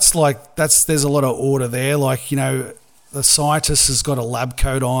there's a lot of order there. Like the scientist has got a lab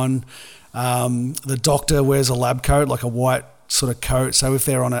coat on. The doctor wears a lab coat, like a white sort of coat. So if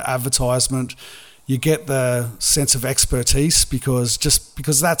they're on an advertisement, you get the sense of expertise because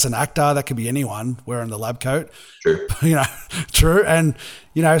that's an actor. That could be anyone wearing the lab coat. True. True. And,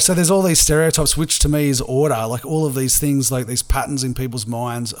 so there's all these stereotypes, which to me is order, like all of these things, like these patterns in people's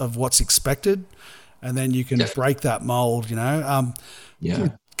minds of what's expected. And then you can break that mold,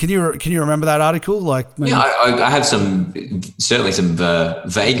 Can you remember that article? Like, maybe? Yeah, I have certainly some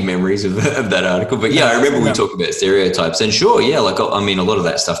vague memories of that article, but I remember we talked about stereotypes, and sure, a lot of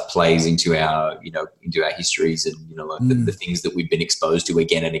that stuff plays into our histories and the things that we've been exposed to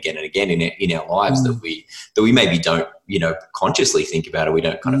again and again and again in our lives that we maybe don't consciously think about or we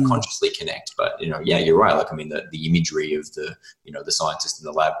don't kind of consciously connect. But you're right. Like the imagery of the scientist in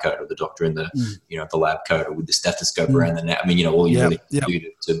the lab coat or the doctor in the the lab coat or with the stethoscope around the neck. All you really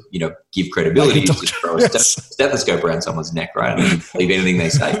do to give credibility is just throw a stethoscope around someone's neck, right? And believe anything they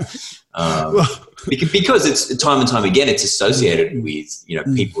say. because it's time and time again, it's associated with,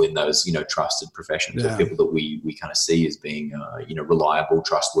 people in those, trusted professions, or people that we kind of see as being, reliable,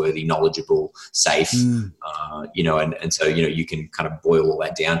 trustworthy, knowledgeable, safe, and so, you can kind of boil all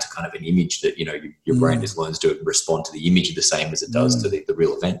that down to kind of an image that, your brain just learns to respond to the image the same as it does to the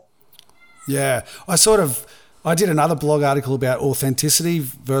real event. Yeah. I did another blog article about authenticity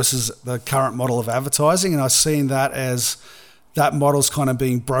versus the current model of advertising, and I've seen that as that model's kind of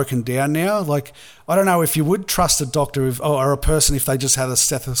being broken down now. Like, I don't know if you would trust a doctor or a person if they just had a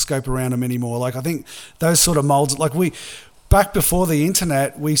stethoscope around them anymore. Like, I think those sort of molds, like back before the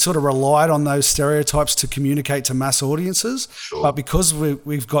internet, we sort of relied on those stereotypes to communicate to mass audiences. Sure. But because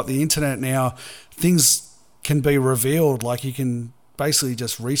we've got the internet now, things can be revealed. Like, you can basically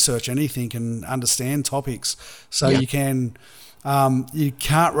just research anything and understand topics. So you can't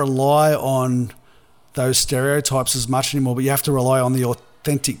rely on those stereotypes as much anymore, but you have to rely on the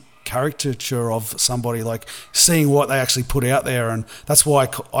authentic caricature of somebody, like seeing what they actually put out there. And that's why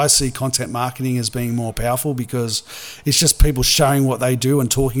I see content marketing as being more powerful, because it's just people showing what they do and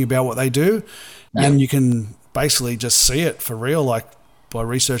talking about what they do. And you can basically just see it for real, like by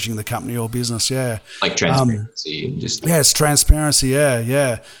researching the company or business. Like transparency. And just it's transparency.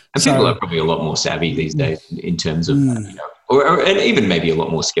 And people are probably a lot more savvy these days in terms of, and even maybe a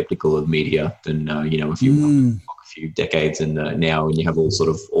lot more skeptical of media than, a few decades and now, when you have all sort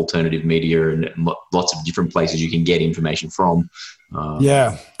of alternative media and lots of different places you can get information from.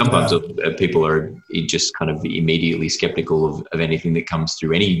 Sometimes people are just kind of immediately skeptical of anything that comes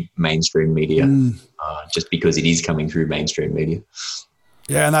through any mainstream media, just because it is coming through mainstream media.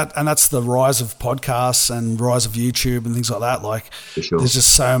 Yeah, and that's the rise of podcasts and rise of YouTube and things like that. Like, for sure. There's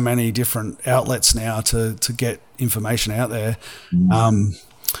just so many different outlets now to get information out there.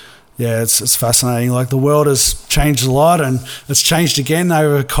 It's fascinating. Like, the world has changed a lot, and it's changed again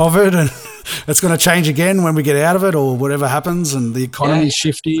over COVID, and it's going to change again when we get out of it or whatever happens, and the economy's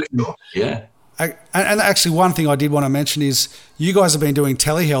shifting. Yeah. And actually, one thing I did want to mention is you guys have been doing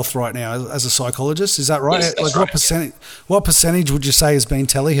telehealth right now as a psychologist. Is that right? Yes, that's right. What percentage would you say has been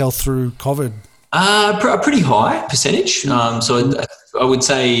telehealth through COVID? A pretty high percentage. So I would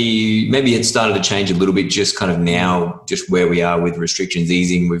say maybe it started to change a little bit just kind of now, just where we are with restrictions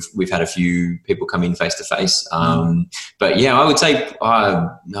easing. We've had a few people come in face to face. But I would say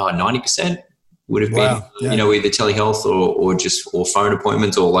 90%. Would have been, either telehealth or phone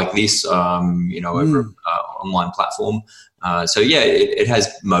appointments or like this, over an online platform. It has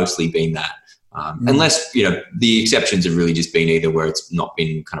mostly been that. Unless, the exceptions have really just been either where it's not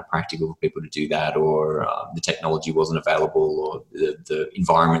been kind of practical for people to do that, or the technology wasn't available, or the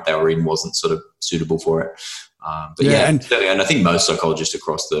environment they were in wasn't sort of suitable for it. And I think most psychologists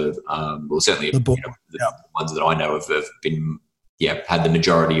across the ones that I know have been had the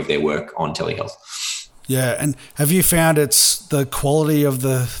majority of their work on telehealth. Yeah, and have you found it's the quality of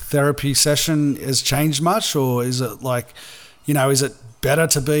the therapy session has changed much, or is it like, is it better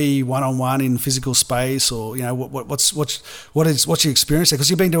to be one-on-one in physical space, or what's your experience there? Because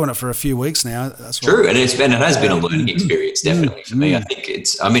you've been doing it for a few weeks now. That's true, and it has been a learning experience definitely for me. I think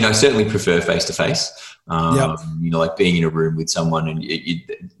I certainly prefer face-to-face. Like being in a room with someone, and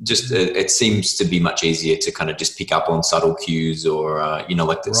it seems to be much easier to kind of just pick up on subtle cues, or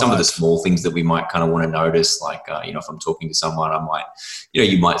some of the small things that we might kind of want to notice. Like if I'm talking to someone, I might,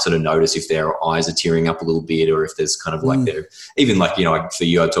 you might sort of notice if their eyes are tearing up a little bit, or if there's kind of like they're even like like for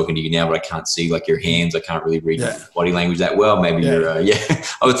you, I'm talking to you now, but I can't see like your hands. I can't really read your body language that well. Maybe you're I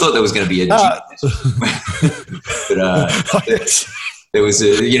thought there was going to be a but there was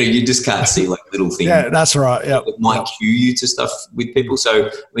you just can't see like little things. Yeah, that's right. Yeah, that might cue you to stuff with people. So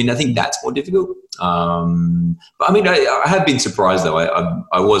I think that's more difficult. But I have been surprised though.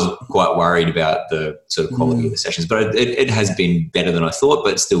 I was quite worried about the sort of quality of the sessions, but it has been better than I thought,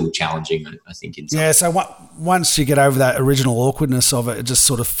 but still challenging, I think. So once you get over that original awkwardness of it, it just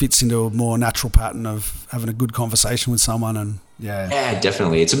sort of fits into a more natural pattern of having a good conversation with someone. And yeah,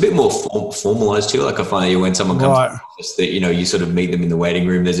 definitely. It's a bit more formalized too. Like I find that when someone comes to the office, that you sort of meet them in the waiting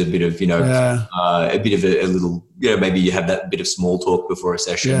room. There's a bit of a little maybe you have that bit of small talk before a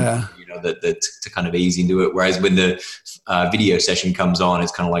session. That to kind of ease into it. Whereas when the video session comes on,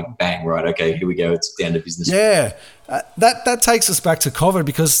 it's kind of like bang, right? Okay, here we go. It's down to business. Yeah, that takes us back to COVID,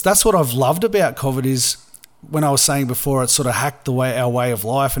 because that's what I've loved about COVID is when I was saying before, it's sort of hacked our way of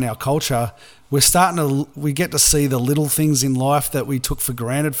life and our culture. We get to see the little things in life that we took for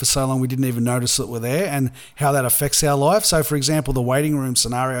granted for so long we didn't even notice that were there, and how that affects our life. So, for example, the waiting room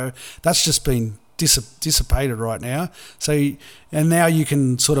scenario, that's just been dissipated right now. So, and now you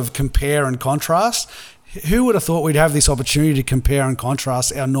can sort of compare and contrast who would have thought we'd have this opportunity to compare and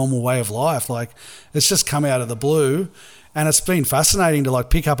contrast our normal way of life? Like, it's just come out of the blue, and it's been fascinating to like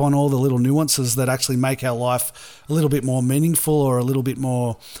pick up on all the little nuances that actually make our life a little bit more meaningful, or a little bit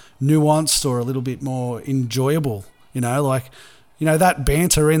more nuanced, or a little bit more enjoyable. That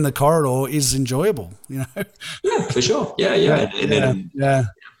banter in the corridor is enjoyable. Yeah, for sure. Yeah.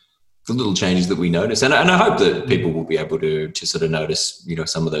 The little changes that we notice, and I hope that people will be able to sort of notice,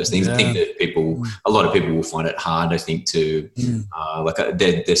 some of those things. I think that a lot of people will find it hard, I think, to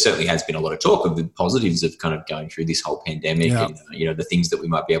there certainly has been a lot of talk of the positives of kind of going through this whole pandemic, and the things that we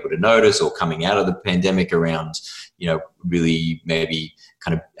might be able to notice or coming out of the pandemic around, really maybe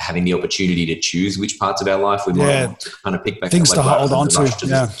kind of having the opportunity to choose which parts of our life we might want to kind of pick back things up. To hold on to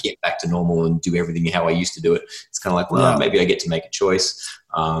just get back to normal and do everything how I used to do it. It's kind of like, maybe I get to make a choice.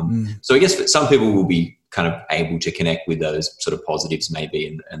 So I guess that some people will be kind of able to connect with those sort of positives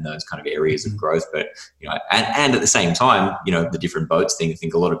maybe and those kind of areas of growth. But, and at the same time, the different boats thing, I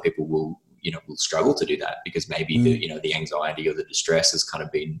think a lot of people will struggle to do that, because maybe the anxiety or the distress has kind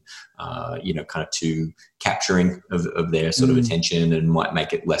of been, kind of too capturing of their sort of attention, and might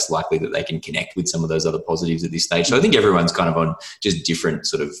make it less likely that they can connect with some of those other positives at this stage. So I think everyone's kind of on just different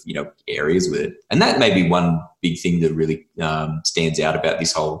sort of, areas with it. And that may be one big thing that really stands out about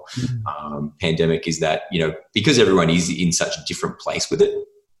this whole pandemic, is that, because everyone is in such a different place with it,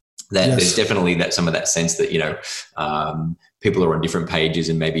 that there's definitely some of that sense that, people are on different pages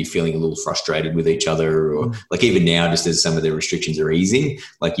and maybe feeling a little frustrated with each other, or like even now, just as some of the restrictions are easing,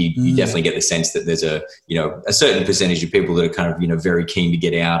 like you definitely get the sense that there's a certain percentage of people that are kind of, very keen to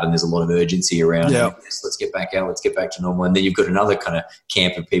get out, and there's a lot of urgency around, let's get back out, let's get back to normal. And then you've got another kind of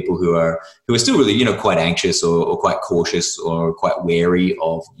camp of people who are still really, quite anxious or quite cautious or quite wary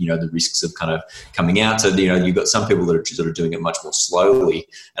of, the risks of kind of coming out. So, you've got some people that are sort of doing it much more slowly.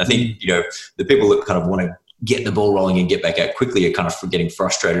 And I think, the people that kind of want to get the ball rolling and get back out quickly are kind of getting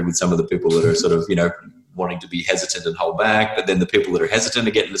frustrated with some of the people that are sort of, wanting to be hesitant and hold back. But then the people that are hesitant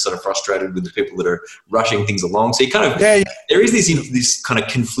are getting sort of frustrated with the people that are rushing things along. So you kind of, there is this kind of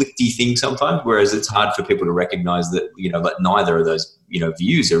conflicty thing sometimes, whereas it's hard for people to recognize that, that neither of those,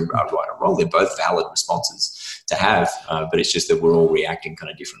 views are right or wrong. They're both valid responses to have, but it's just that we're all reacting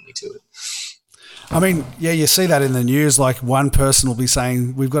kind of differently to it. I mean, you see that in the news. Like, one person will be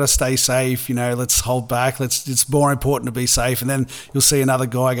saying, we've got to stay safe, let's hold back. It's more important to be safe. And then you'll see another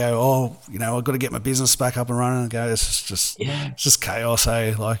guy go, I've got to get my business back up and running. And go, it's just chaos,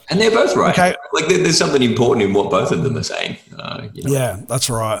 eh? Like, and they're both right. Okay. Like, there's something important in what both of them are saying. Yeah, that's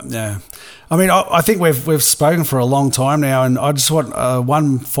right. Yeah. I mean, I think we've spoken for a long time now, and I just want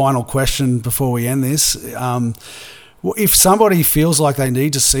one final question before we end this. If somebody feels like they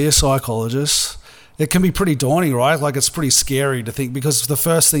need to see a psychologist, it can be pretty daunting, right? Like, it's pretty scary to think, because the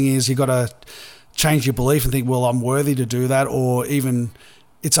first thing is you got to change your belief and think, well, I'm worthy to do that, or even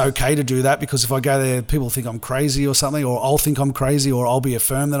it's okay to do that, because if I go there, people think I'm crazy or something, or I'll think I'm crazy, or I'll be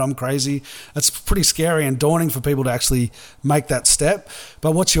affirmed that I'm crazy. It's pretty scary and daunting for people to actually make that step.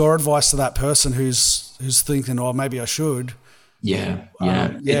 But what's your advice to that person who's thinking, maybe I should? Yeah.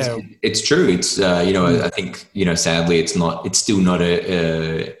 It's true. It's, I think, sadly, it's still not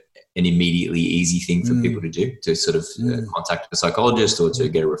an immediately easy thing for people to do, to sort of contact a psychologist or to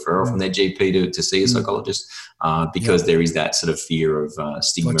get a referral from their GP to see a psychologist, because there is that sort of fear of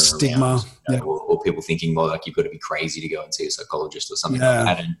stigma around, or people thinking, well, like, you've got to be crazy to go and see a psychologist or something like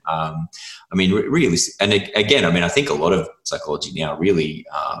that. And I mean, really, and again, I mean, I think a lot of psychology now really,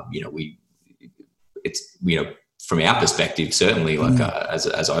 from our perspective, certainly, like as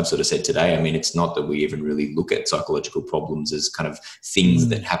I've sort of said today, I mean, it's not that we even really look at psychological problems as kind of things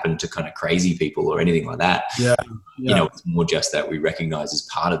that happen to kind of crazy people or anything like that. It's more just that we recognize as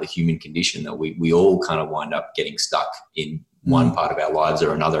part of the human condition that we all kind of wind up getting stuck in one part of our lives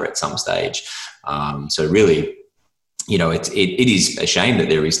or another at some stage. So really, it is a shame that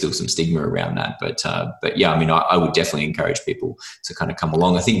there is still some stigma around that, but yeah, I mean, I would definitely encourage people to kind of come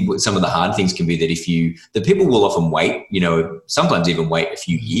along. I think some of the hard things can be that people will often wait, sometimes even wait a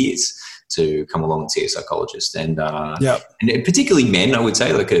few years to come along and see a psychologist, and particularly men, I would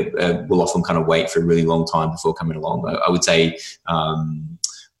say, like, will often kind of wait for a really long time before coming along. I would say,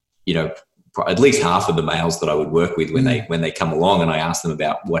 at least half of the males that I would work with when they come along and I ask them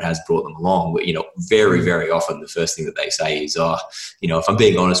about what has brought them along, very, very often the first thing that they say is, if I'm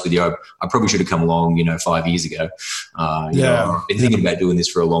being honest with you, I probably should have come along, 5 years ago. I've been thinking about doing this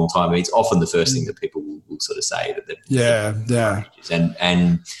for a long time. I mean, it's often the first thing that people will sort of say that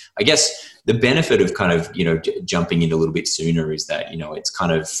and I guess the benefit of kind of, jumping in a little bit sooner is that, it's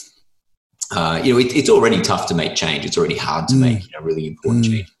kind of, it's already tough to make change. It's already hard to make really important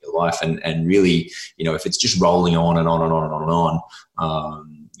change in your your life. And really, if it's just rolling on and on and on and on and on,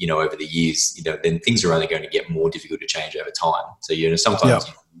 over the years, then things are only going to get more difficult to change over time. So, sometimes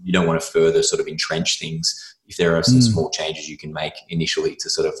you don't want to further sort of entrench things if there are some small changes you can make initially to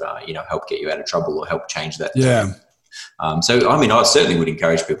sort of, help get you out of trouble or help change that. Yeah. So, I certainly would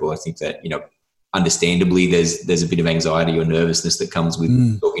encourage people. I think that, understandably, there's a bit of anxiety or nervousness that comes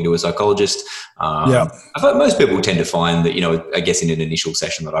with talking to a psychologist. I thought most people tend to find that, I guess in an initial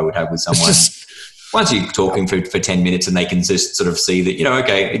session that I would have with someone, once you're talking for 10 minutes and they can just sort of see that,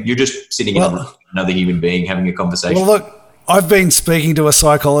 okay, you're just sitting in another human being having a conversation. Well, look, I've been speaking to a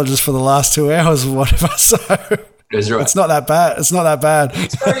psychologist for the last 2 hours or whatever, so that's right. It's not that bad.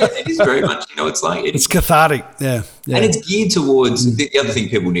 It is very much, it's cathartic. Yeah. And it's geared towards, the other thing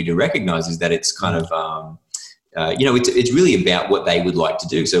people need to recognize is that it's kind of, it's really about what they would like to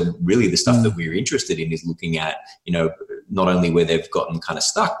do. So really the stuff that we're interested in is looking at, not only where they've gotten kind of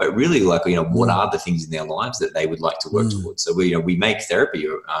stuck, but really what are the things in their lives that they would like to work towards. So we make therapy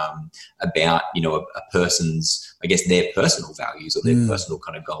about, a person's, I guess, their personal values or their personal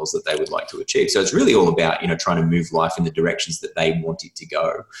kind of goals that they would like to achieve. So it's really all about, trying to move life in the directions that they want it to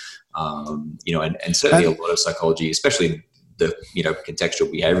go. And certainly a lot of psychology, especially the contextual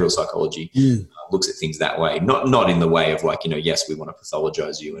behavioral psychology looks at things that way, not in the way of yes, we want to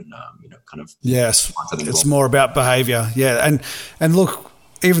pathologize you and kind of it's more about behavior. And look,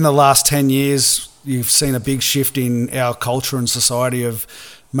 even the last 10 years you've seen a big shift in our culture and society of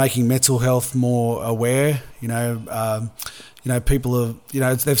making mental health more aware. People are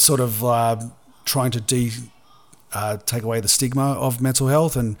they've sort of trying to take away the stigma of mental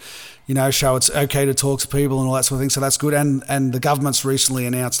health and show it's okay to talk to people and all that sort of thing. So that's good. And the government's recently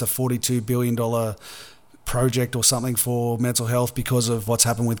announced a $42 billion project or something for mental health because of what's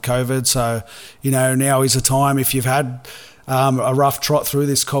happened with COVID. So, now is the time if you've had a rough trot through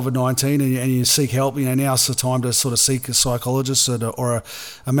this COVID-19 and you seek help, now's the time to sort of seek a psychologist or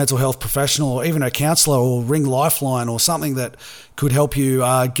a mental health professional or even a counsellor or ring Lifeline or something that could help you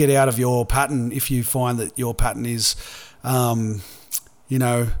get out of your pattern if you find that your pattern is,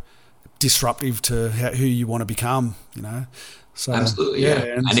 disruptive to who you want to become, So, absolutely,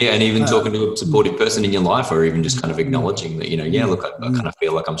 yeah. And even talking to a supportive person in your life or even just kind of acknowledging that, look, I kind of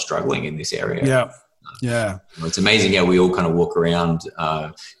feel like I'm struggling in this area. Yeah. It's amazing how we all kind of walk around,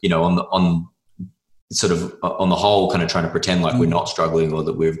 on the whole, kind of trying to pretend like we're not struggling or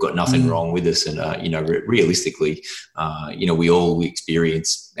that we've got nothing wrong with us. And, realistically, we all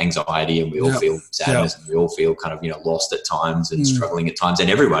experience anxiety and we all feel sadness and we all feel kind of, lost at times and struggling at times. And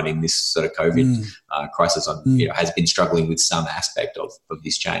everyone in this sort of COVID crisis, has been struggling with some aspect of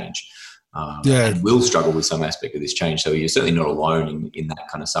this change. And will struggle with some aspect of this change. So you're certainly not alone in that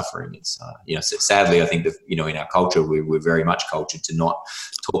kind of suffering. It's, sadly, I think that, in our culture, we're very much cultured to not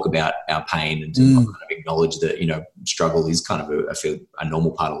talk about our pain and to not kind of acknowledge that, struggle is kind of a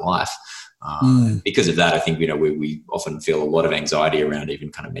normal part of life. Because of that, I think, we often feel a lot of anxiety around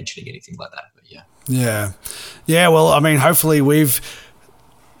even kind of mentioning anything like that. But yeah. Well, I mean, hopefully we've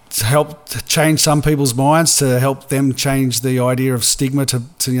helped change some people's minds to help them change the idea of stigma to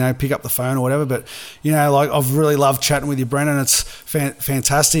pick up the phone or whatever. But I've really loved chatting with you, Brendan. It's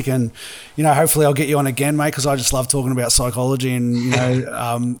fantastic, and hopefully I'll get you on again, mate, because I just love talking about psychology, and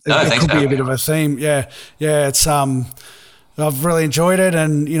it could be a bit of a theme. It's I've really enjoyed it,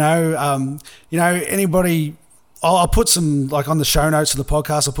 and anybody. I'll put some, on the show notes of the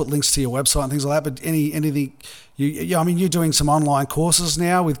podcast, I'll put links to your website and things like that, but anything, you're doing some online courses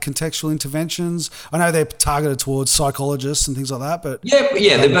now with contextual interventions. I know they're targeted towards psychologists and things like that, but...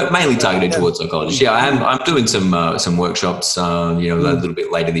 Yeah, they're mainly targeted towards psychologists. Yeah, I'm doing some workshops, a little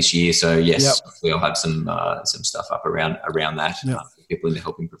bit later this year, so yes, hopefully I'll have some stuff up around that for people in the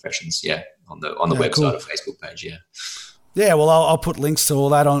helping professions, on the website or Facebook page, Yeah, well, I'll put links to all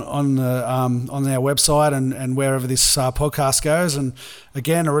that on our website and wherever this podcast goes. And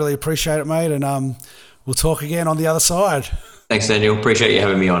again, I really appreciate it, mate. And we'll talk again on the other side. Thanks, Daniel. Appreciate you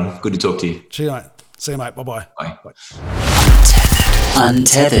having me on. Good to talk to you. Cheers, mate. See you, mate. Bye-bye. Bye.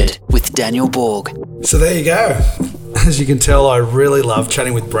 Untethered with Daniel Borg. So there you go. As you can tell, I really love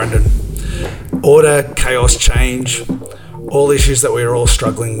chatting with Brendan. Order, chaos, change, all issues that we're all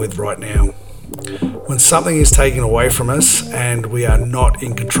struggling with right now. When something is taken away from us and we are not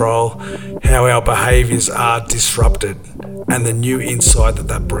in control, how our behaviours are disrupted and the new insight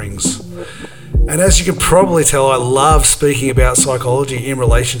that brings. And as you can probably tell, I love speaking about psychology in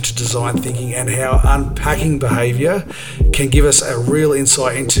relation to design thinking and how unpacking behaviour can give us a real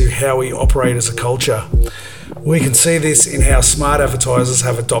insight into how we operate as a culture. We can see this in how smart advertisers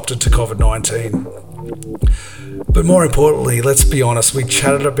have adopted to COVID-19. But more importantly, let's be honest, we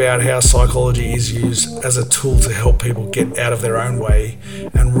chatted about how psychology is used as a tool to help people get out of their own way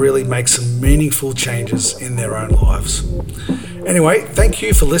and really make some meaningful changes in their own lives. Anyway, thank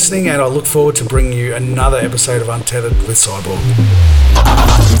you for listening, and I look forward to bringing you another episode of Untethered with Cyborg.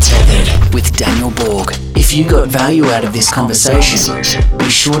 Untethered with Daniel Borg. If you got value out of this conversation, be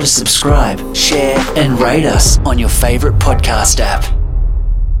sure to subscribe, share, and rate us on your favourite podcast app.